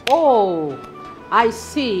 Oh, I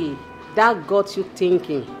see. That got you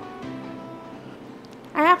thinking.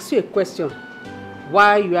 I asked you a question.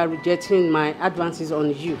 Why you are rejecting my advances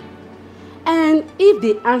on you? And if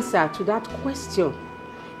the answer to that question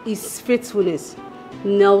is faithfulness,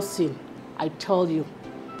 Nelson, I tell you,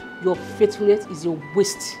 your faithfulness is a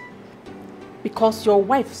waste. Because your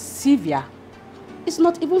wife, Sylvia, is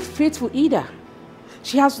not even faithful either.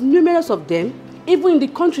 She has numerous of them, even in the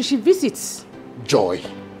country she visits. Joy,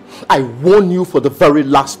 I warn you for the very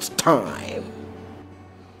last time.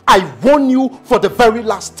 I warn you for the very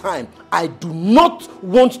last time. I do not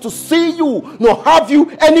want to see you nor have you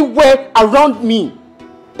anywhere around me.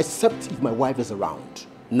 Except if my wife is around.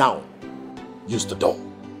 Now, use the door.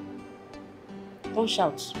 Don't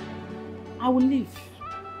shout. I will leave.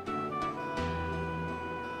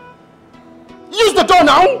 Use the door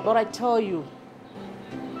now! But I tell you,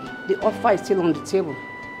 the offer is still on the table.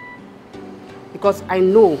 Because I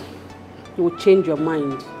know you will change your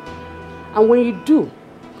mind. And when you do,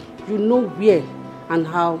 you know where and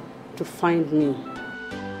how to find me.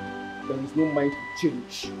 There is no mind to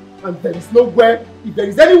change. And there is nowhere, if there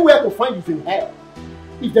is anywhere to find you, it's in hell.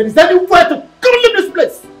 If there is anywhere to come leave this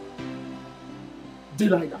place,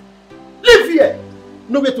 Delilah, live here.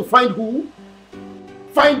 Nowhere to find who?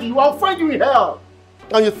 Find you, I'll find you in hell.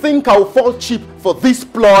 And you think I'll fall cheap for this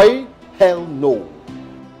ploy? Hell no.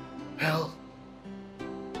 Hell.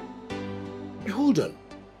 Hold on.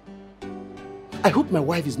 I hope my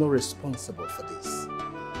wife is not responsible for this.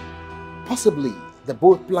 Possibly they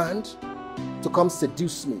both planned to come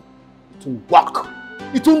seduce me. It won't work.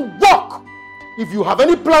 It won't work. If you have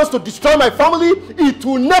any plans to destroy my family, it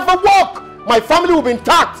will never work. My family will be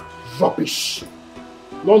intact. Rubbish.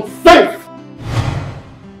 Nonsense.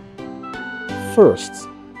 First,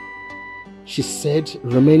 she said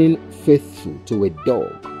remaining faithful to a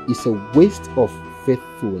dog is a waste of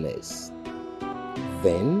faithfulness.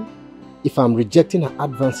 Then, if I'm rejecting her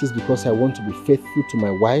advances because I want to be faithful to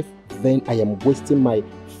my wife, then I am wasting my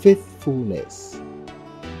faithfulness.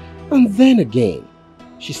 And then again,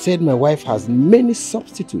 she said my wife has many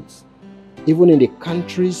substitutes, even in the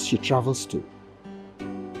countries she travels to.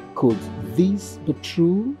 Could this be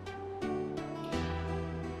true?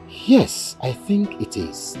 Yes, I think it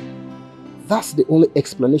is. That's the only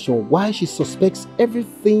explanation why she suspects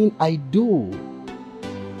everything I do.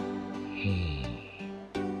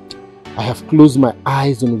 I have closed my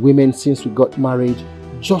eyes on women since we got married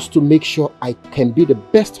just to make sure I can be the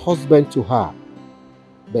best husband to her.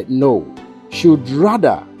 But no, she would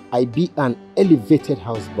rather I be an elevated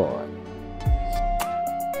houseboy.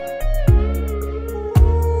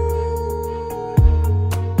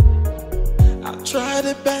 I try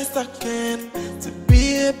the best I can to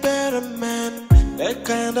be a better man. That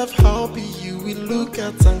kind of hobby you will look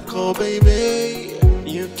at and call baby.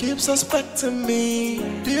 You keep suspecting me.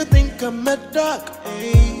 Do you think I'm a dog?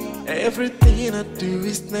 Hey, everything I do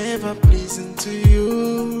is never pleasing to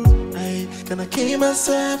you. Hey, can I kill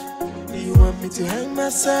myself? Do you want me to hang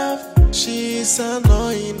myself? She's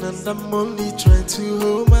annoying and I'm only trying to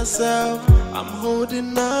hold myself. I'm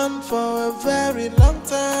holding on for a very long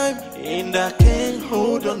time, and I can't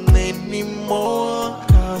hold on anymore.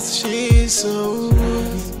 Cause she's so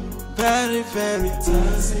very, very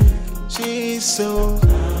toxic. She's so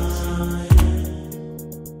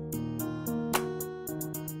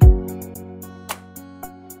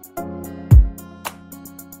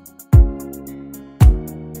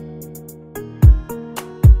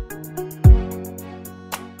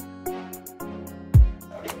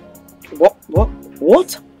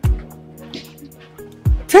What?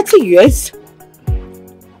 30 years?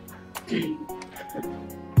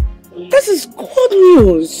 This is good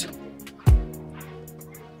news.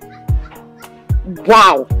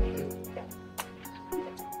 Wow.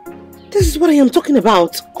 This is what I am talking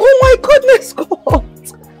about. Oh my goodness, God.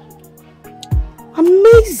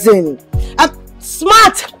 Amazing.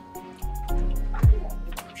 Smart.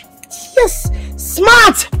 Yes,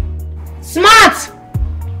 smart. Smart.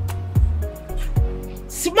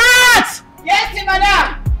 Smart! Yes,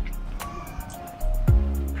 madam.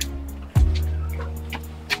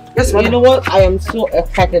 Yes, madam. You know what? I am so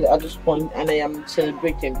excited at this point and I am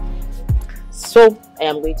celebrating. So, I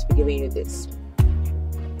am going to be giving you this.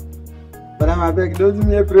 Madam, I beg, don't do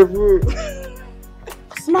me April Fool.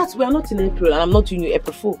 Smart, we are not in April and I'm not doing you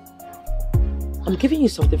April Fool. I'm giving you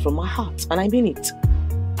something from my heart and I mean it.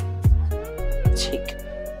 Check.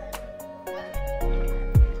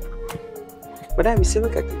 Madam, you say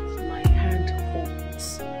look at it. My hand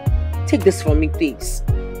hurts. Take this from me, please.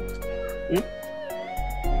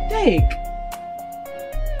 Take.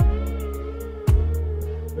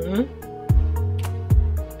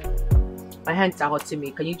 My hands are hurting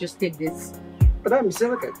me. Can you just take this? Madam, you say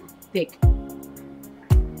look at it. Take.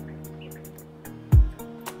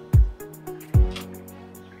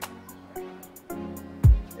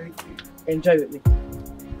 Enjoy with me.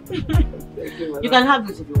 Thank you, You can have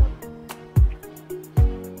this if you want.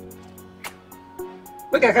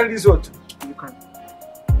 Look, I carry this one too. You can.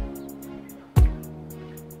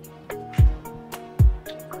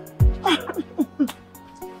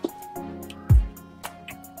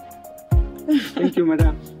 Thank you,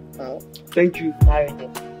 madam. Thank you.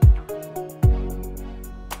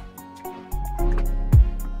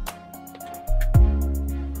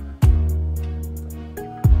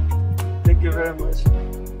 Thank you very much.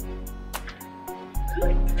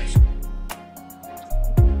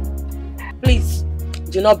 Please,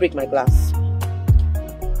 do not break my glass.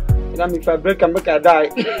 Madam, if I break, I die.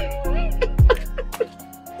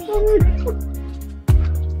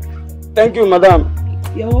 Thank you, madam.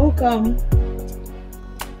 You're welcome.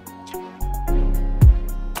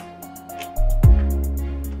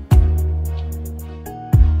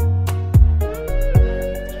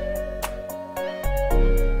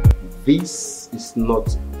 This is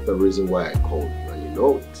not the reason why I called you, and you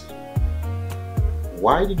know it.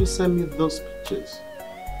 Why did you send me those pictures?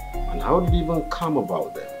 And how did you even come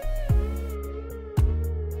about them?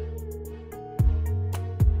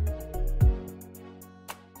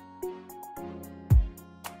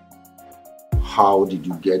 How did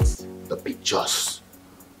you get the pictures?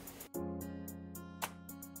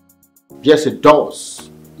 Yes, it does.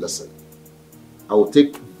 Listen, I will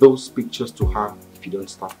take those pictures to her if you don't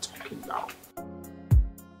start talking now.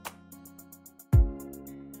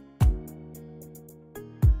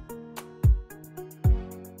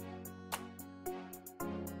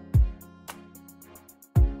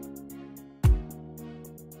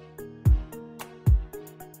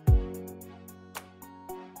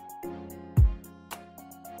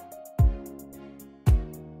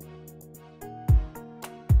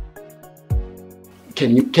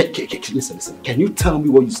 Listen, can you tell me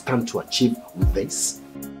what you stand to achieve with this?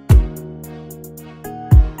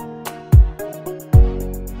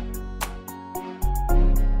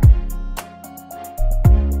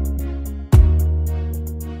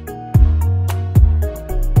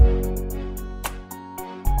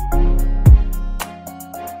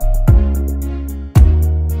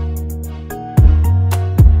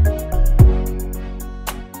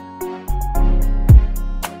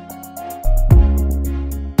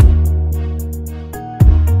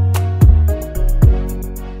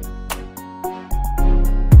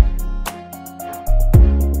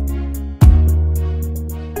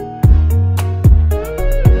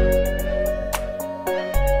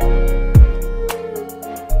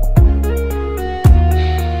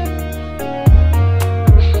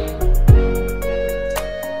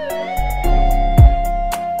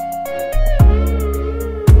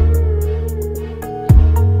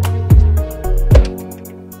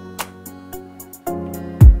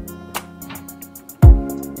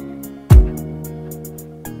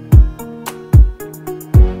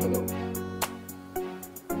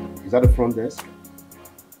 Is that the front desk?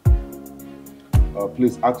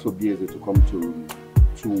 Please ask for BSA to come to room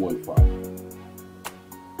 215.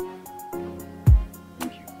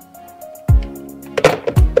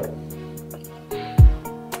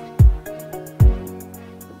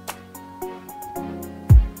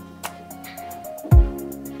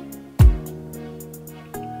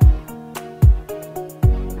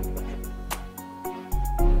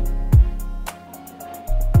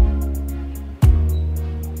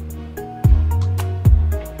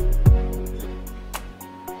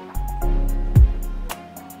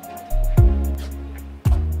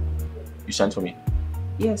 You sent for me?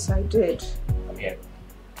 Yes, I did. I'm here.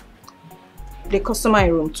 The customer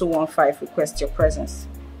in room 215 requests your presence.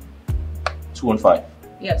 215?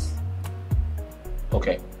 Yes.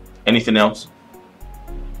 Okay. Anything else?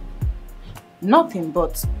 Nothing,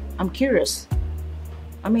 but I'm curious.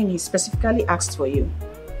 I mean, he specifically asked for you.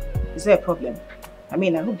 Is there a problem? I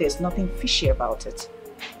mean, I hope there's nothing fishy about it.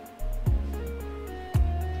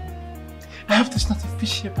 I hope there's nothing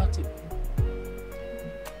fishy about it.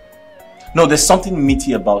 No, there's something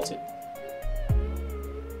meaty about it.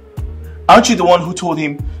 Aren't you the one who told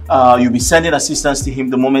him you'll be sending assistance to him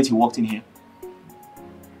the moment he walked in here?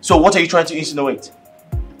 So what are you trying to insinuate?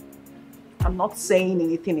 I'm not saying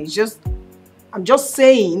anything. I'm just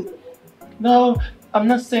saying. No, I'm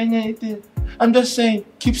not saying anything. I'm just saying.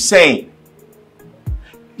 Keep saying.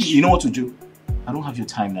 You know what to do? I don't have your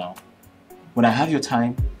time now. When I have your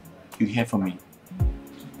time, you hear from me.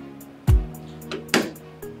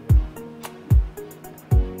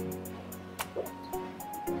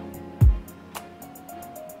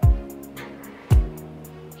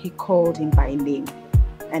 He called him by name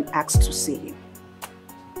and asked to see him.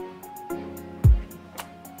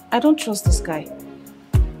 I don't trust this guy.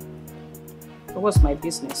 But what's my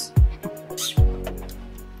business?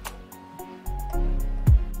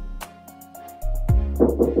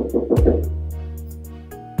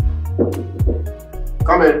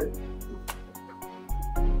 Come in.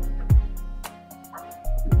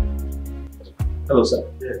 Hello, sir.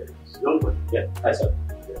 Yeah. Yeah, hi, sir.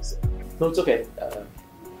 Yes. No, it's okay.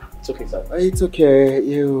 It's okay, sir. It's okay.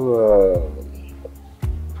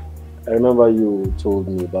 I remember you told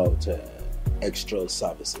me about extra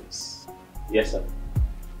services. Yes, sir.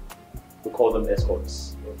 We call them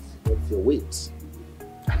escorts. What's your weight?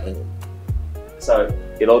 Sir,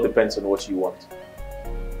 it all depends on what you want.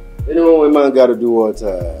 You know, a man got to do what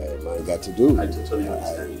a man got to do. I totally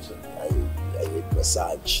understand you, sir. I need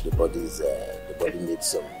massage. The body needs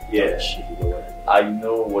some touch, if you know what I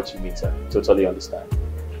know what you mean, sir. Totally understand.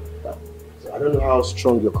 I don't know how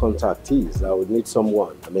strong your contact is. I would need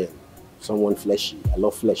someone. I mean, someone fleshy. I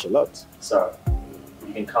love flesh a lot. Sir,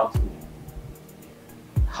 you can count on me.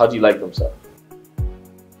 How do you like them, sir?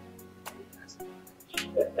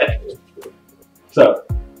 Sir.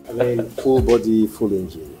 I mean, full body, full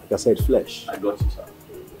engine. Like I said, flesh. I got you, sir.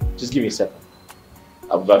 Just give me a second.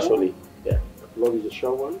 I'll virtually, yeah. As long as you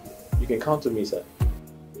show one. You can count on me, sir.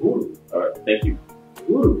 Ooh. Alright, thank you.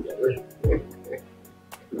 Ooh.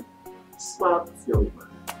 Smart young man.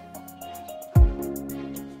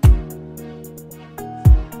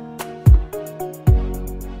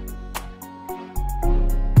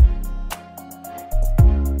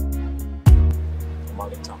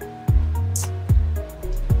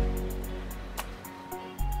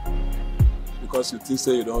 Because you think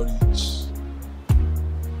say you don't reach.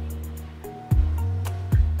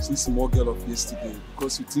 See small girl of yesterday.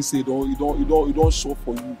 Because you think say you don't show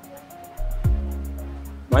for you.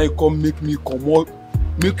 Now you come make you come out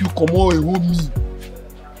and hold me.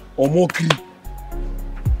 Or more creep.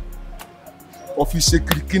 Of you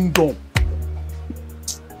sacred kingdom.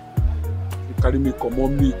 You carry me, come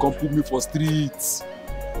on me, come put me for streets.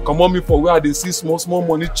 Come on me for where they see small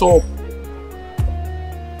money chop.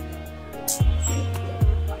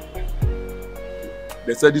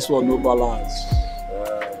 They said this one no balance.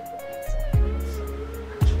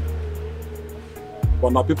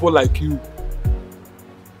 But now people like you,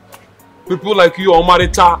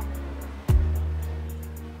 Omarita,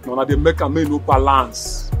 now they make a man no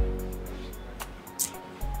balance.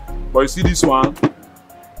 But you see this one,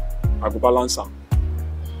 I go balance am.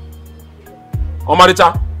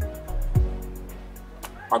 Omarita,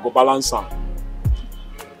 I go balance am.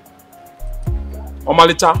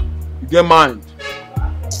 Omarita, you get mind.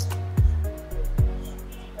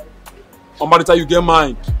 Omarita, you get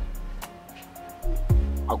mind.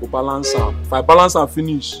 I go balance am. If I balance am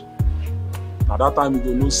finish, na that time you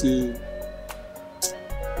go know say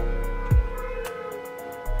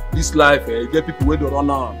this life, you get people wey dey run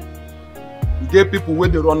am. You get people wey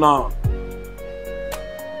dey run am.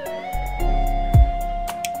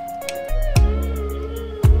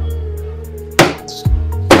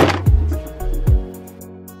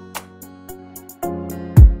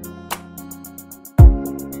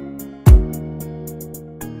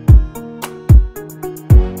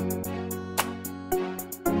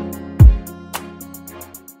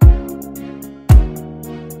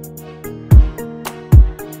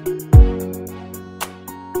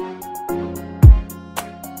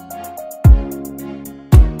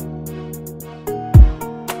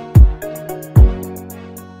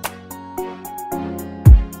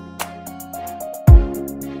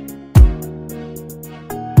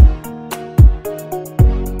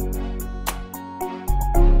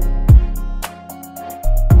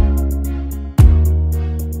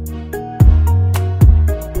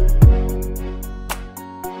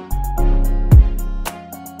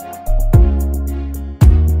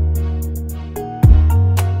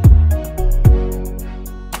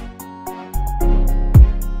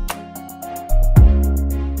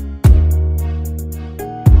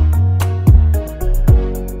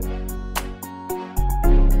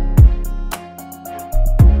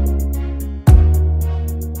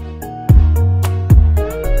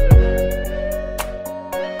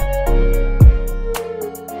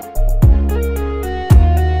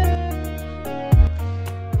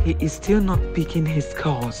 he is still not picking his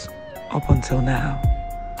calls up until now.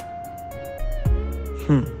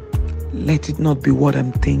 Let it not be what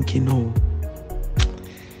I'm thinking, oh.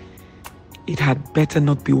 It had better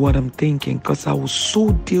not be what I'm thinking, because I will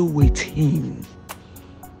so deal with him.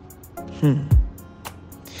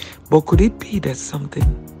 But could it be that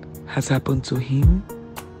something has happened to him?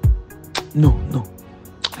 No.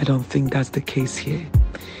 I don't think that's the case here.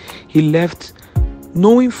 He left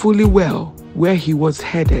knowing fully well where he was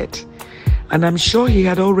headed. And I'm sure he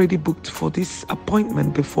had already booked for this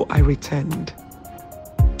appointment before I returned.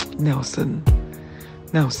 Nelson,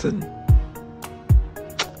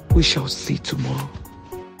 we shall see tomorrow.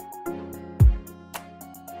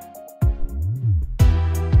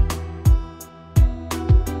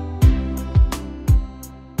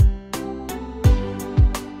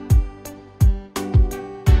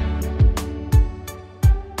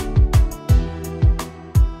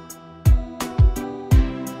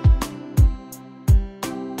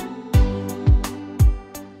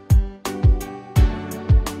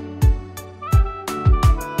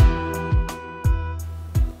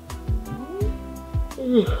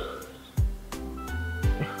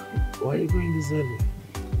 Why are you going this early?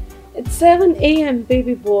 It's 7 a.m.,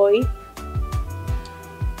 baby boy.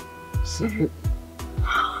 7?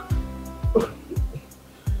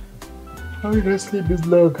 How did I sleep this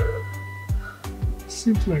long?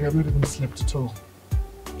 Seems like I've not even slept at all.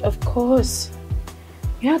 Of course.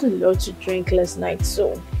 You had a lot to drink last night,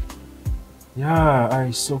 so... Yeah, I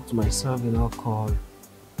soaked myself in alcohol.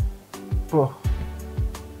 Oh,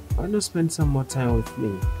 why not spend some more time with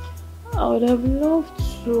me? I would have loved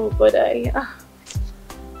to, but I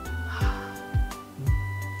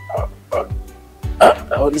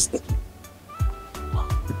understand.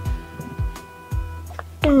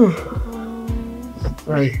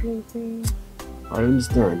 I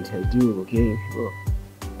understand. I do, okay? Well,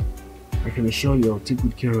 I can assure you I'll take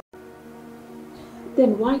good care of you.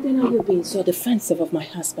 Then why then are you being so defensive of my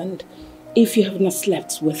husband if you have not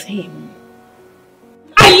slept with him?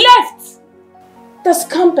 I left this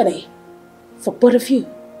company for both of you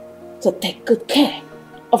to take good care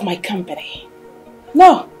of my company.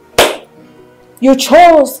 No, you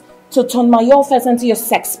chose to turn my office into your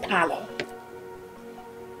sex parlor.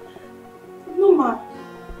 No, Ma.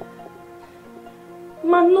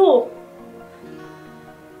 Ma, no.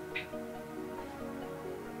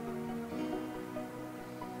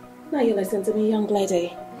 Now you listen to me, young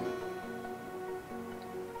lady.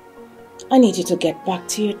 I need you to get back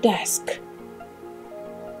to your desk.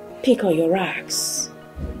 Pick all your rags.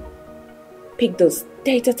 Pick those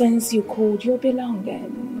data things you called your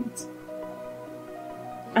belongings.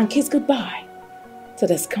 And kiss goodbye to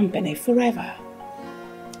this company forever.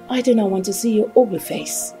 I do not want to see your ugly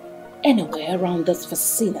face anywhere around this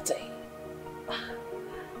vicinity.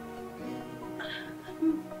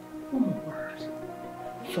 One word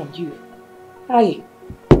from you.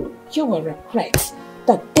 You will regret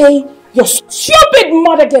the day your stupid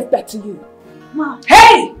mother gave birth to you. Ma.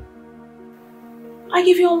 Hey! I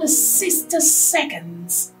give you only 60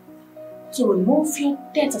 seconds to remove your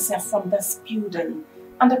data set from this building.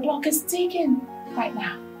 And the clock is ticking right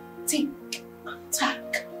now. Tick,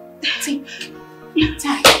 tack, tick,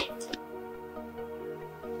 tack.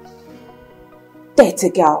 Dirty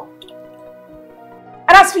girl.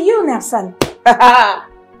 And as for you, Nelson,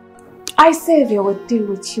 I Savior will deal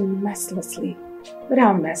with you mercilessly,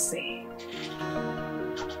 without mercy.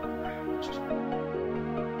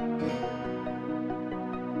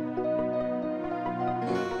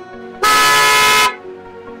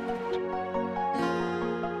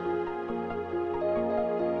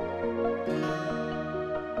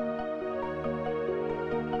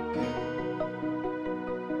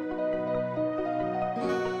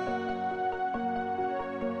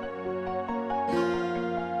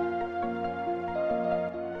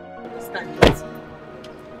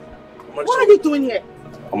 What are you doing here?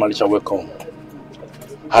 Omalisha, welcome.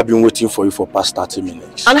 I've been waiting for you for past 30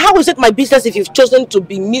 minutes. And how is it my business if you've chosen to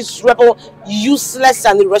be miserable, useless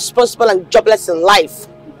and irresponsible and jobless in life?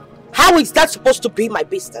 How is that supposed to be my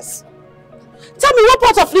business? Tell me, what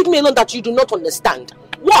part of leave me alone that you do not understand?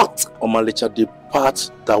 What? Omalisha, the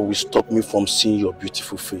part that will stop me from seeing your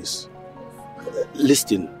beautiful face.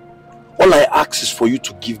 Listen, all I ask is for you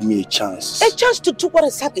to give me a chance. A chance to do what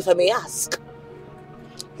exactly, if I may ask?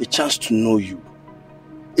 A chance to know you.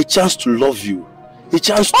 A chance to love you. A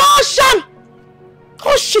chance to... Oh, Shan!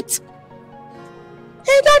 Oh, shit!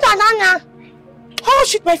 Oh,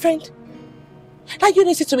 shit, my friend. Now you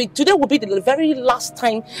listen to me. Today will be the very last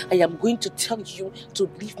time I am going to tell you to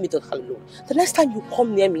leave me the hell alone. The next time you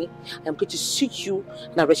come near me, I am going to shoot you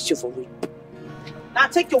and arrest you for rape. Now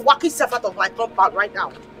take your wacky self out of my compound right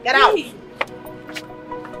now. Get out. Hey.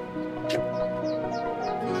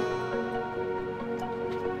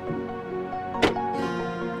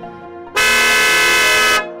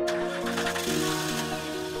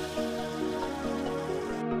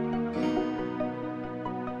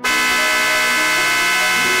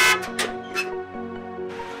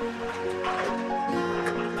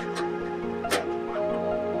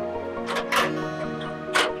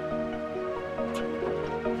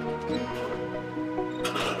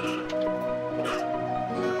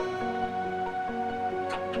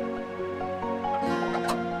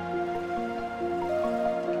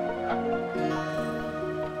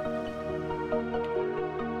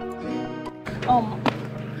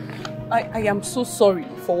 I am so sorry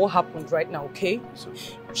for what happened right now, okay?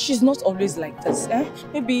 She's not always like this, eh?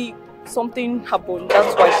 Maybe something happened,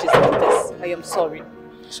 that's why she's like this. I am sorry.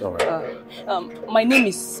 It's alright. My name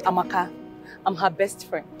is Amaka. I'm her best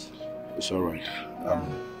friend. It's alright.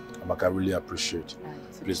 Amaka, I really appreciate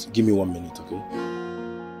it. Please, give me 1 minute, okay?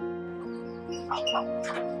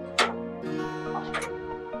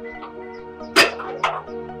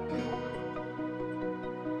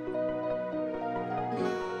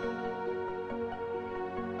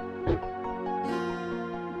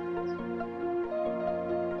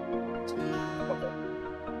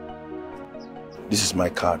 This is my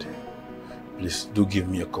card. Please do give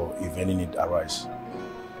me a call if any need arise.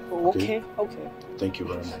 Okay. Thank you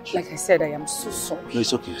very much. Like I said, I am so sorry. No,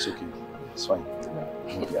 it's okay. It's fine.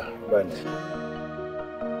 Yeah, bye now.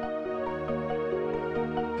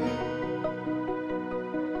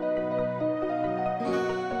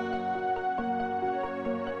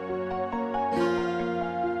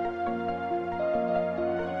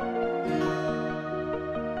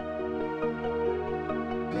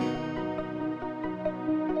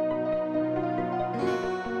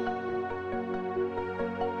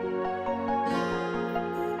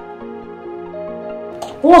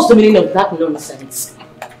 What's the meaning of that nonsense?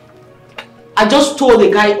 I just told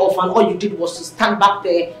the guy off and all you did was to stand back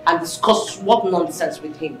there and discuss what nonsense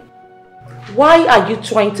with him. Why are you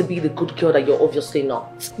trying to be the good girl that you're obviously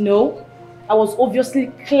not? No, I was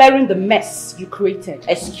obviously clearing the mess you created.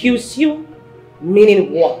 Excuse you?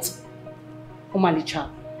 Meaning what? Omalicha,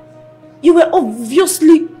 you were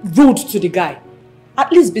obviously rude to the guy.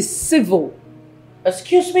 At least be civil.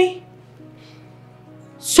 Excuse me?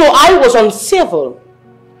 So I was uncivil?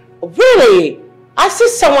 Really? I see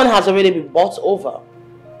someone has already been bought over.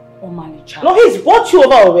 Omalicha. No, he's bought you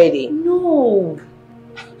over already. No.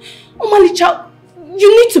 Omalicha,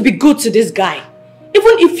 you need to be good to this guy.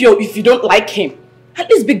 Even if you don't like him, at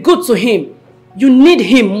least be good to him. You need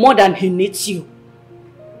him more than he needs you.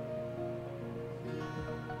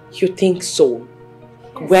 You think so?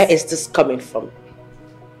 Yes. Where is this coming from?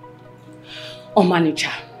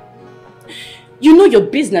 Omalicha, you know your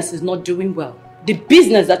business is not doing well. The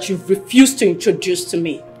business that you've refused to introduce to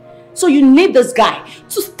me. So you need this guy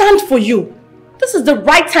to stand for you. This is the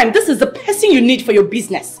right time. This is the person you need for your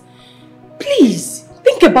business. Please,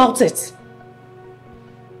 think about it.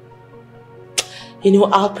 You know,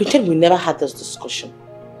 I'll pretend we never had this discussion.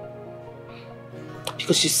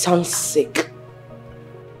 Because you sound sick.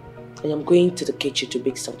 And I'm going to the kitchen to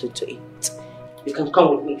make something to eat. You can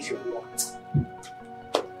come with me if you want.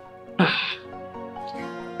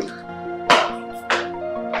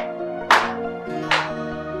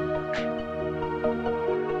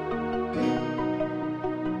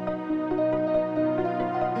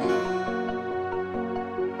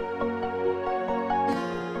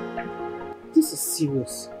 This is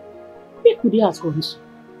serious. Where could he have gone to?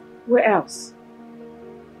 Where else?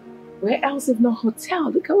 Where else if not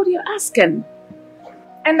hotel? Look at what you're asking.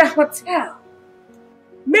 And the hotel.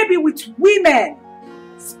 Maybe with women.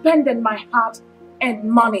 Spending my heart and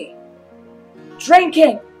money.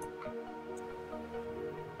 Drinking.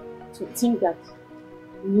 To think that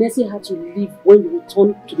Nessie had to leave when you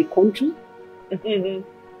returned to the country?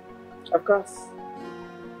 Of course.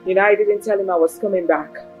 You know, I didn't tell him I was coming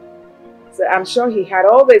back. So I'm sure he had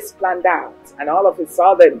all this planned out. And all of a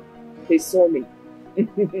sudden, he saw me.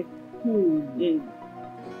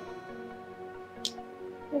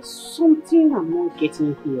 There's something I'm not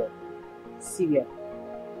getting here. Syria.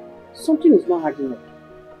 Something is not adding up.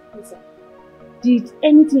 Listen, did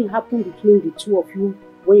anything happen between the two of you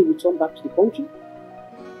when you returned back to the country?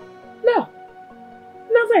 No.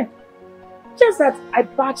 Nothing. Just that I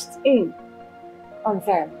barged in on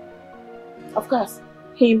them. Of course,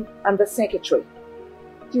 him and the secretary.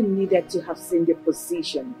 You needed to have seen the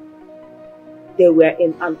position. They were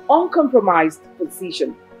in an uncompromised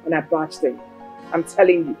position when I barged in. I'm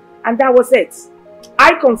telling you. And that was it.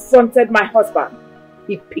 I confronted my husband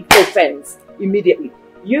he picked offense immediately,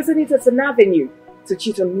 using it as an avenue to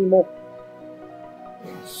cheat on me more.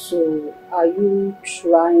 So, are you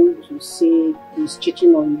trying to say he's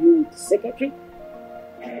cheating on you with the secretary?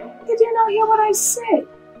 Did you not hear what I said?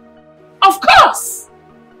 Of course!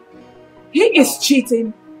 He is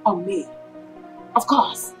cheating on me. Of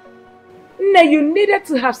course. Now you needed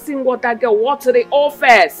to have seen what that girl wore to the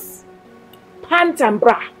office. Pant and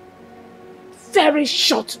bra. Very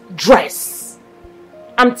short dress.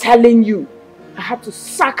 I'm telling you, I had to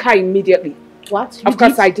sack her immediately. What? Of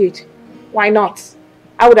course I did. Why not?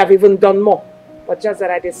 I would have even done more. But just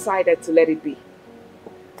that I decided to let it be.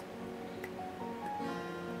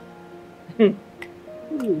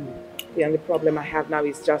 The only problem I have now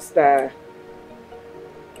is just, you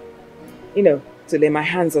know, to lay my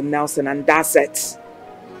hands on Nelson, and that's it.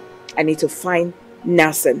 I need to find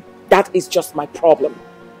Nelson. That is just my problem.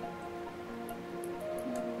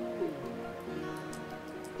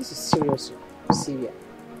 This is serious, Syria.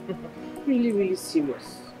 Really, really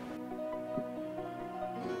serious.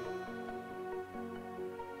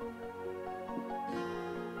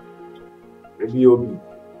 Obi,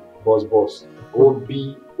 boss.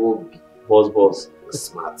 Obi, boss.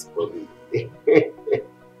 Smart Obi.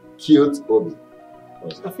 Cute Obi.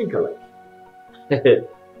 I think I like it.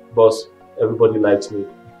 Boss, everybody likes me.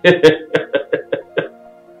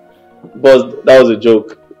 Boss, that was a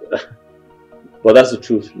joke. But that's the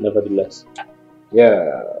truth, nevertheless.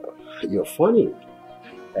 Yeah, you're funny.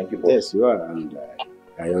 Thank you, boss. Yes, you are, and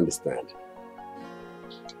I understand.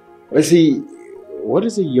 Well, see, what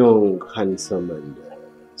is a young, handsome, and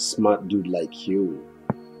smart dude like you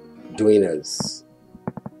doing as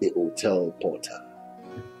a hotel porter?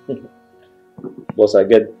 Boss, I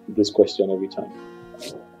get this question every time.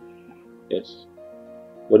 Yes.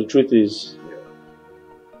 But the truth is,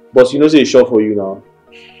 boss, you know, say it's short for you now.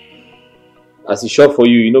 As it's short for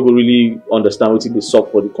you, you don't really understand what they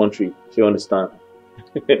suck for the country, if you understand.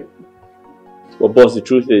 But boss, the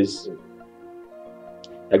truth is,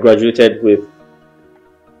 I graduated with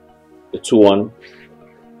a 2-1.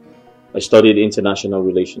 I studied international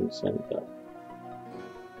relations, and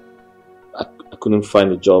I couldn't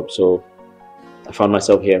find a job, so I found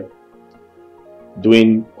myself here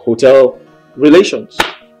doing hotel relations.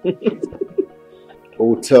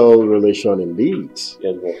 Hotel relation indeed.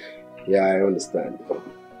 Yes, boss. Yeah, I understand.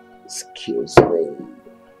 Excuse me.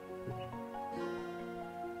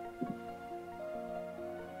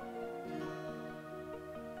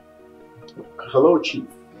 Hello, Chief.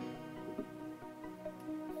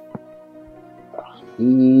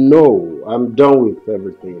 No, I'm done with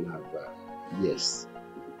everything. Yes,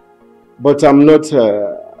 but I'm not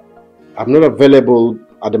available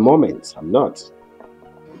at the moment. I'm not.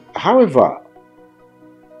 However,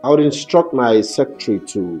 I would instruct my secretary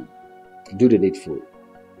to do the needful.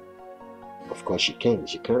 Of course, she can.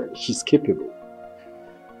 She's capable.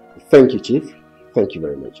 Thank you, Chief. Thank you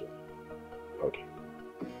very much. Okay.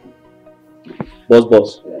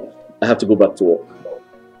 Boss, I have to go back to work.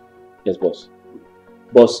 Yes, boss.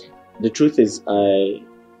 Boss, the truth is, I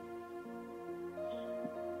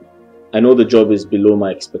know the job is below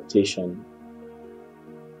my expectation,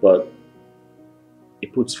 but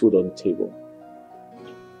it puts food on the table.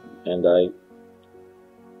 And I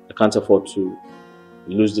can't afford to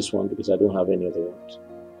lose this one because I don't have any other ones.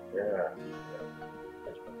 Yeah.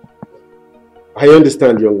 I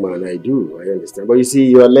understand, young man. I do. I understand. But you see,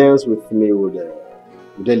 your alliance with me would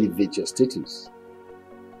elevate your status.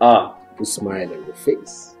 Put a smile on your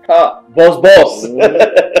face. Boss. Boss.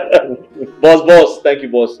 Thank you,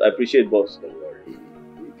 boss. I appreciate, boss.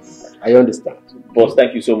 I understand. Boss,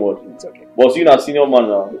 thank you so much. It's okay. Boss, you're not senior man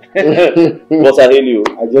now. Boss, I hail you.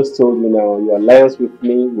 I just told you now, your alliance with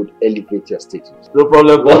me would elevate your status. No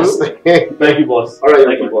problem, boss. Thank you, boss. All right,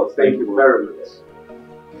 thank you, boss. Thank you very much.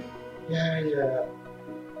 Yeah.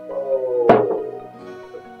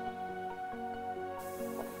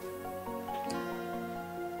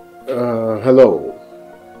 Hello.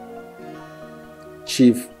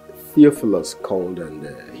 Chief Theophilus called and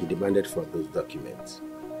he demanded for those documents.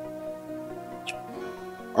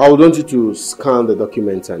 I would want you to scan the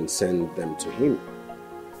documents and send them to him.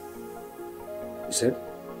 You said?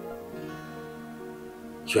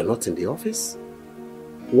 You're not in the office?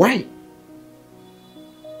 Why?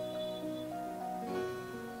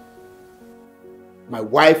 My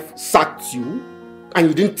wife sacked you and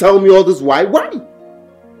you didn't tell me all this why? Why?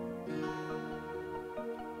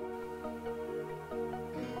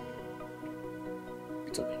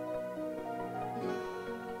 It's okay.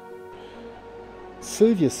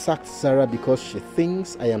 Sylvia sacked Sarah because she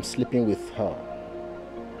thinks I am sleeping with her.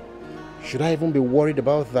 Should I even be worried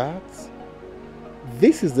about that?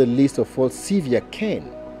 This is the list of what Sylvia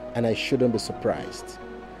can, and I shouldn't be surprised.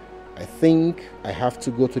 I think I have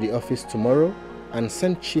to go to the office tomorrow and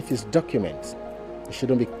send Chief his documents. He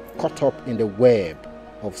shouldn't be caught up in the web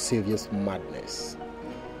of Sylvia's madness.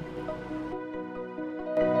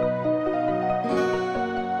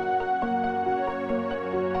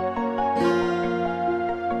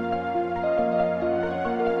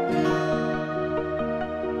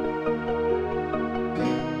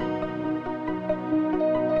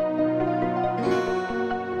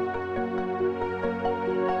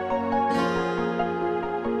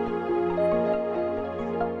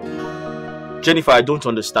 Jennifer, I don't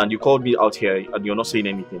understand. You called me out here and you're not saying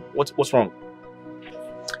anything. What's wrong?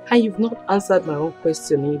 And you've not answered my own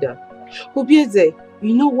question either. Obieze,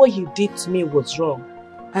 you know what you did to me was wrong.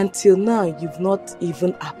 Until now, you've not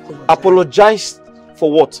even apologized. Apologized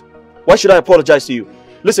for what? Why should I apologize to you?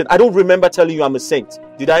 Listen, I don't remember telling you I'm a saint.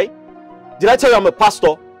 Did I? Did I tell you I'm a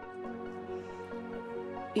pastor?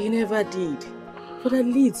 You never did. But at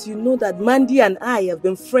least you know that Mandy and I have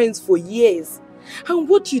been friends for years. And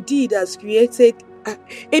what you did has created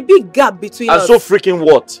a big gap between us. And so freaking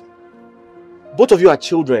what? Both of you are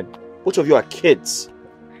children. Both of you are kids.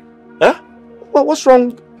 Huh? Well, what's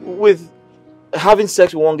wrong with having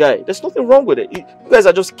sex with one guy? There's nothing wrong with it. You guys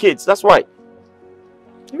are just kids. That's why.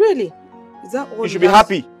 Really? Is that all? You should be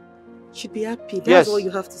happy. You should be happy. That's yes, all you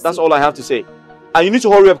have to say. That's all I have to say. And you need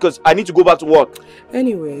to hurry up because I need to go back to work.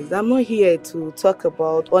 Anyways, I'm not here to talk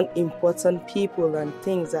about unimportant people and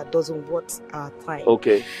things that doesn't worth our time.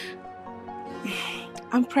 Okay.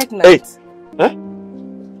 I'm pregnant. Hey! Huh?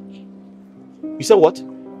 You said what?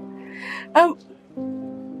 I'm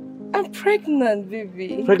pregnant,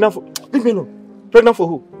 baby. Pregnant for... Leave me alone. Pregnant for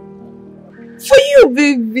who? For you,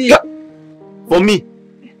 baby. Yeah. For me.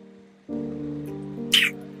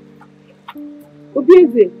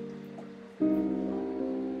 Obieze.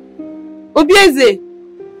 Obieze.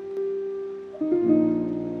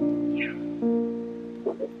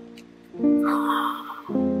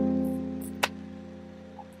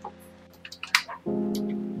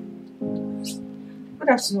 Good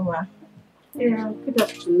afternoon, ma. Yeah, good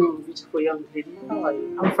afternoon, beautiful young lady. How are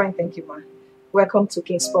you? I'm fine, thank you, ma. Welcome to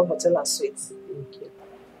Kingsport Hotel and Suites. Thank you.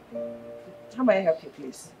 How may I help you,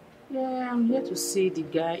 please? Yeah, I'm here to see the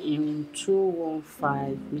guy in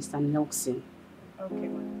 215, Mr. Nelson. Okay,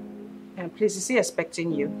 ma. And please, is he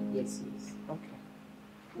expecting you? Yes, yes. Okay.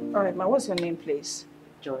 All right, ma. What's your name, please?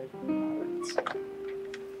 Joy. All right.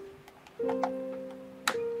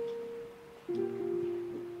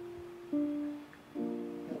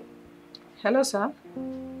 Hello, sir.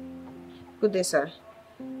 Good day, sir.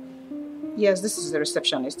 Yes, this is the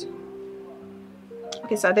receptionist.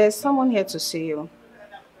 Okay, sir, there's someone here to see you.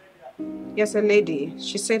 Yes, a lady.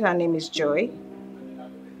 She said her name is Joy.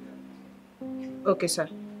 Okay, sir.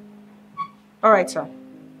 All right, sir.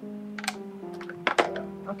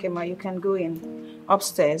 Okay, ma, you can go in.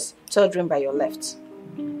 Upstairs, third room by your left.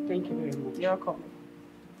 Thank you very much. You're welcome.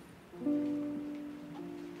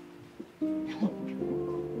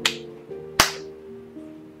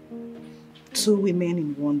 Two women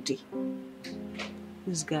in one day.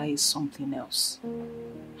 This guy is something else.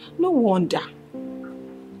 No wonder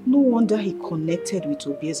he connected with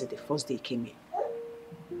Obieze the first day he came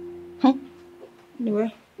in.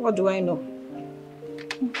 Anyway, what do I know?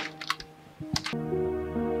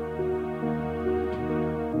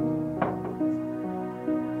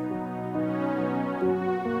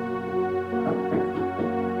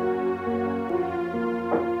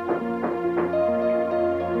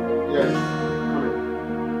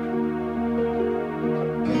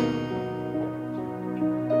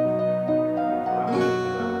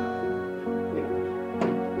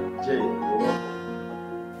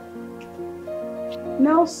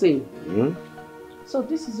 Nelson, so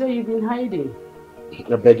this is where you've been hiding?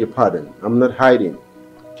 I beg your pardon. I'm not hiding.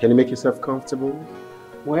 Can you make yourself comfortable?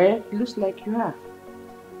 Well, it looks like you are.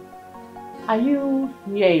 Are you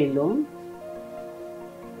here alone?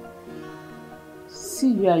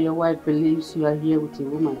 Sylvia, your wife, believes you are here with a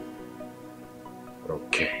woman.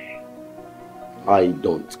 Okay. I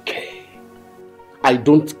don't care. I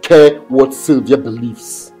don't care what Sylvia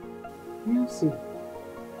believes. Nelson,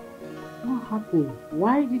 what happened?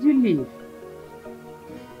 Why did you leave?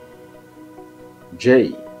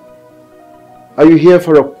 Jay, are you here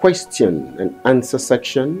for a question and answer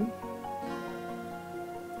section?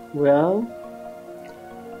 Well,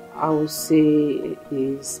 I would say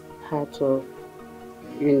it's part of,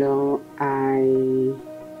 you know, I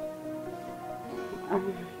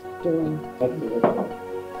don't. Let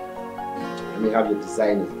me have your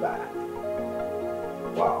designers back.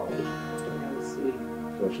 Wow.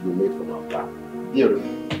 So it should be made from our back.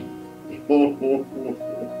 Beautiful.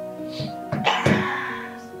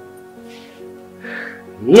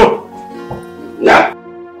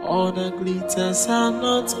 All the glitters are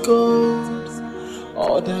not gold.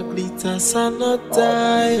 All the glitters are not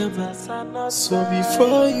diamonds. So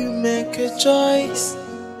before you make a choice,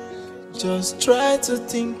 just try to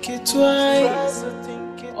think it twice.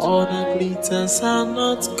 All the glitters are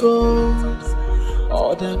not gold.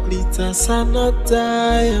 All the glitters are not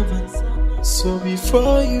diamonds. So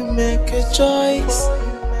before you make a choice,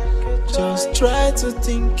 just try to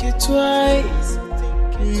think it twice.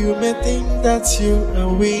 You may think that you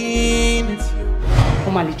are winning.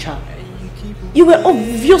 Omalicha, you were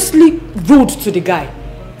obviously rude to the guy.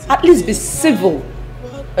 At least be civil.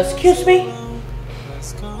 Excuse me?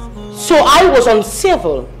 So I was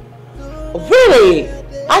uncivil? Really?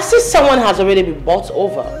 I see someone has already been bought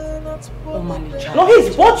over. Omalicha. No,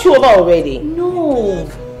 he's bought you over already. No.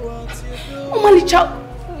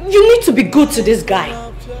 Omalicha, you need to be good to this guy.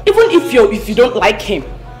 Even if you don't like him,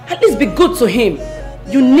 at least be good to him.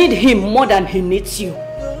 You need him more than he needs you.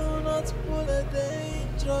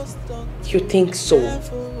 You think so?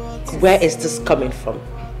 Where is this coming from?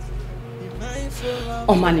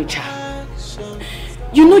 Omalicha,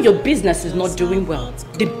 you know your business is not doing well.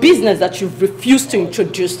 The business that you've refused to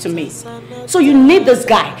introduce to me. So you need this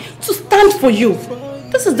guy to stand for you.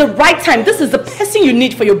 This is the right time. This is the person you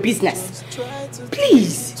need for your business.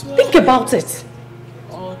 Please, think about it.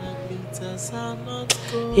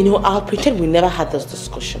 You know, I'll pretend we never had this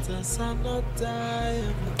discussion.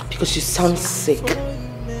 Because you sound sick.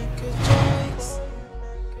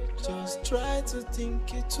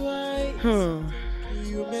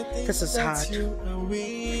 This is hard.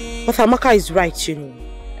 But Amaka is right, you know.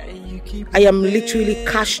 I am literally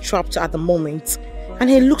cash trapped at the moment. And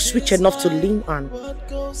he looks rich enough to lean on.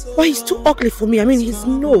 But he's too ugly for me. I mean, his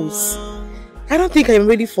nose. I don't think I am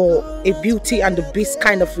ready for a Beauty and the Beast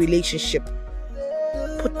kind of relationship.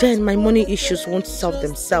 But then my money issues won't solve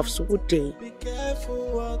themselves, would they?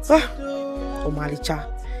 Oh, Malicha,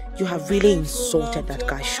 you have really insulted that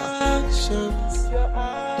guy, Sean.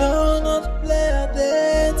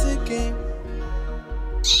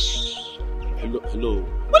 Hello.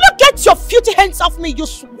 Will you get your filthy hands off me, you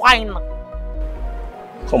swine?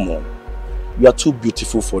 Come on. You are too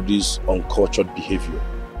beautiful for this uncultured behavior.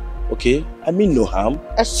 Okay? I mean no harm.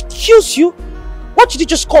 Excuse you? What did you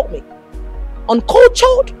just call me?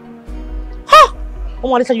 Uncultured? Ha!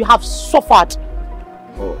 Omalicha, you have suffered.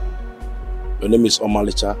 Oh. Your name is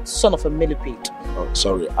Omalicha? Son of a millipede. Oh,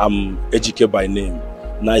 sorry. I'm Iyke by name.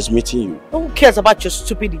 Nice meeting you. No one cares about your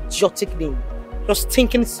stupid, idiotic name. Your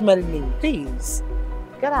stinking, smelling name. Please.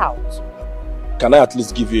 Get out. Can I at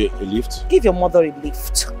least give you a lift? Give your mother a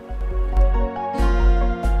lift.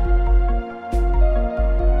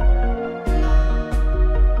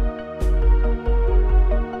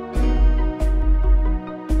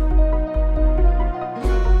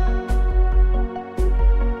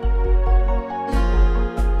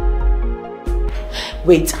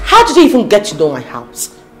 Wait, how did you even get to know my house?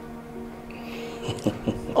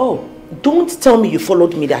 Oh, don't tell me you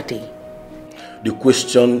followed me that day. The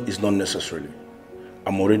question is not necessarily.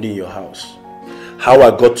 I'm already in your house. How I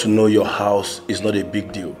got to know your house is not a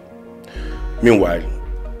big deal. Meanwhile,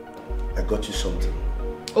 I got you something.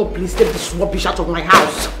 Oh, please take this rubbish out of my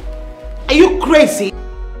house. Are you crazy?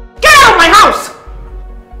 Get out of my house!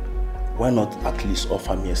 Why not at least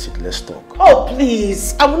offer me a seat? Let's talk. Oh,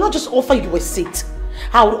 please. I will not just offer you a seat.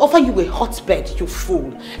 I will offer you a hotbed, you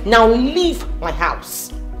fool. Now leave my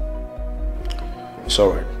house. It's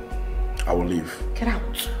alright. I will leave. Get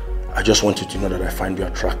out. I just want you to know that I find you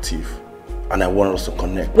attractive and I want us to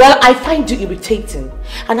connect. Well, I find you irritating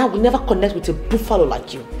and I will never connect with a buffalo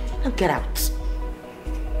like you. Now get out.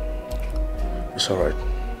 It's alright.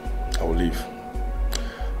 I will leave.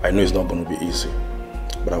 I know it's not going to be easy,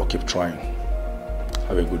 but I will keep trying.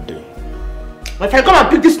 Have a good day. My friend, come and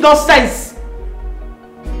pick this nonsense.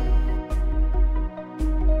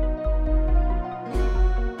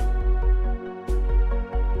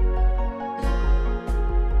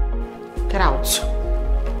 Get out. Sorry.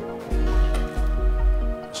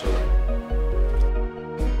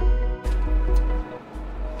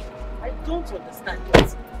 I don't understand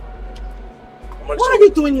it. What are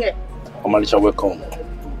you doing here? Omalicha, welcome.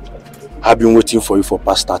 I've been waiting for you for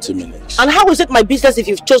past 30 minutes. And how is it my business if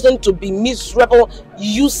you've chosen to be miserable,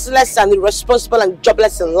 useless and irresponsible and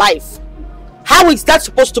jobless in life? How is that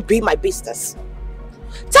supposed to be my business?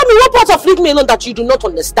 Tell me what part of leave me alone that you do not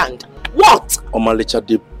understand? What? Omalicha,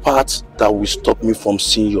 the part that will stop me from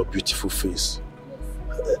seeing your beautiful face.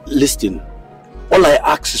 Listen, All I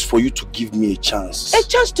ask is for you to give me a chance. A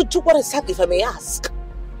chance to do what exactly, if I may ask?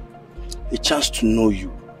 A chance to know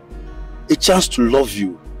you. A chance to love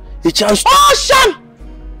you. A chance to... Oh, Shan!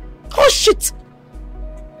 Oh, shit!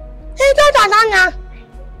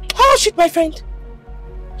 Oh, shit, my friend.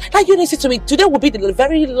 Now you listen to me. Today will be the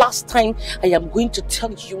very last time I am going to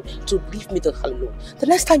tell you to leave me the hell alone. The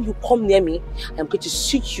next time you come near me, I am going to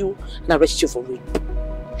shoot you and arrest you for rape.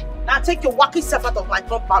 Now take your wacky self out of my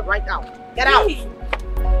compound right now. Get out! Hey.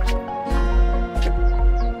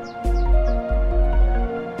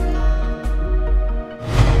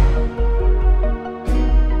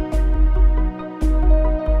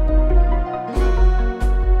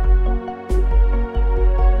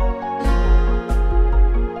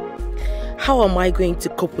 How am I going to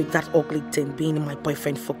cope with that ugly thing being my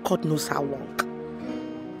boyfriend for God knows how long?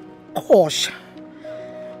 Gosh,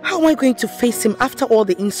 how am I going to face him after all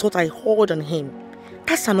the insult I heard on him?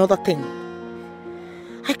 That's another thing.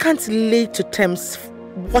 I can't lay to terms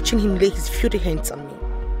watching him lay his filthy hands on me.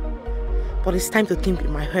 But it's time to think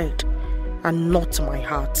with my head and not my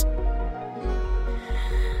heart.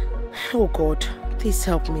 Oh God, please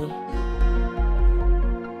help me.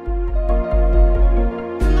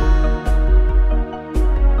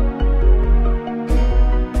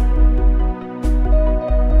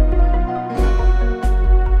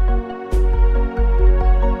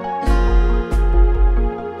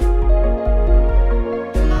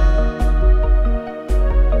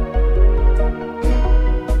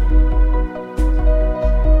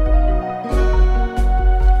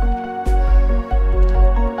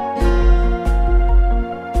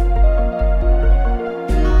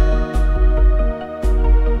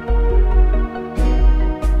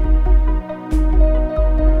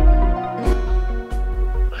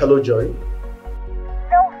 Hello, Joy.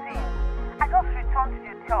 Chelsea, I just returned to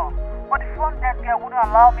your job, but the front desk girl wouldn't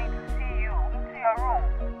allow me to see you into your room.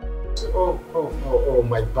 Oh,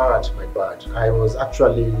 my bad. I was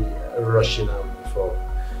actually rushing out before.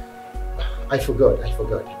 I forgot.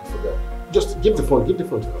 Just give the phone to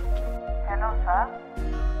her. Hello, sir?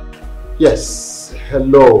 Yes,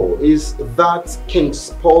 hello. Is that King's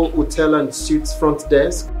Paul Hotel and Suites front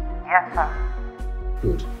desk? Yes, sir.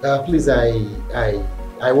 Good. Please,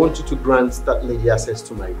 I want you to grant that lady access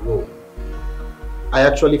to my room. I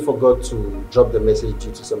actually forgot to drop the message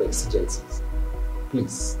due to some exigencies.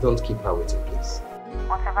 Please, don't keep her waiting, please.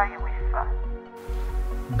 Whatever you wish, sir.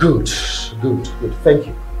 Good. Thank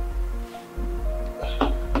you.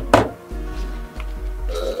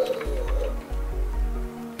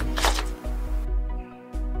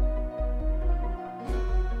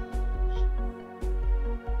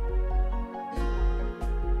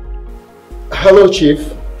 Hello, Chief.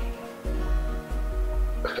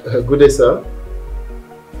 Good day, sir.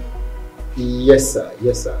 Yes, sir.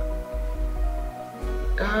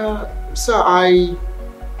 Sir,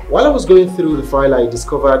 while I was going through the file, I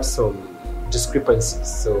discovered some discrepancies,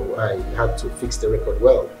 so I had to fix the record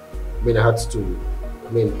well. I had to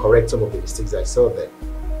correct some of the mistakes I saw there.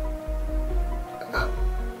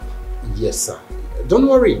 Yes, sir. Don't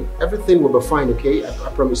worry, everything will be fine, okay? I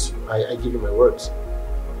promise you. I give you my words.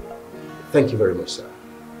 Thank you very much, sir.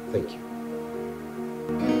 Thank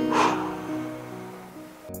you.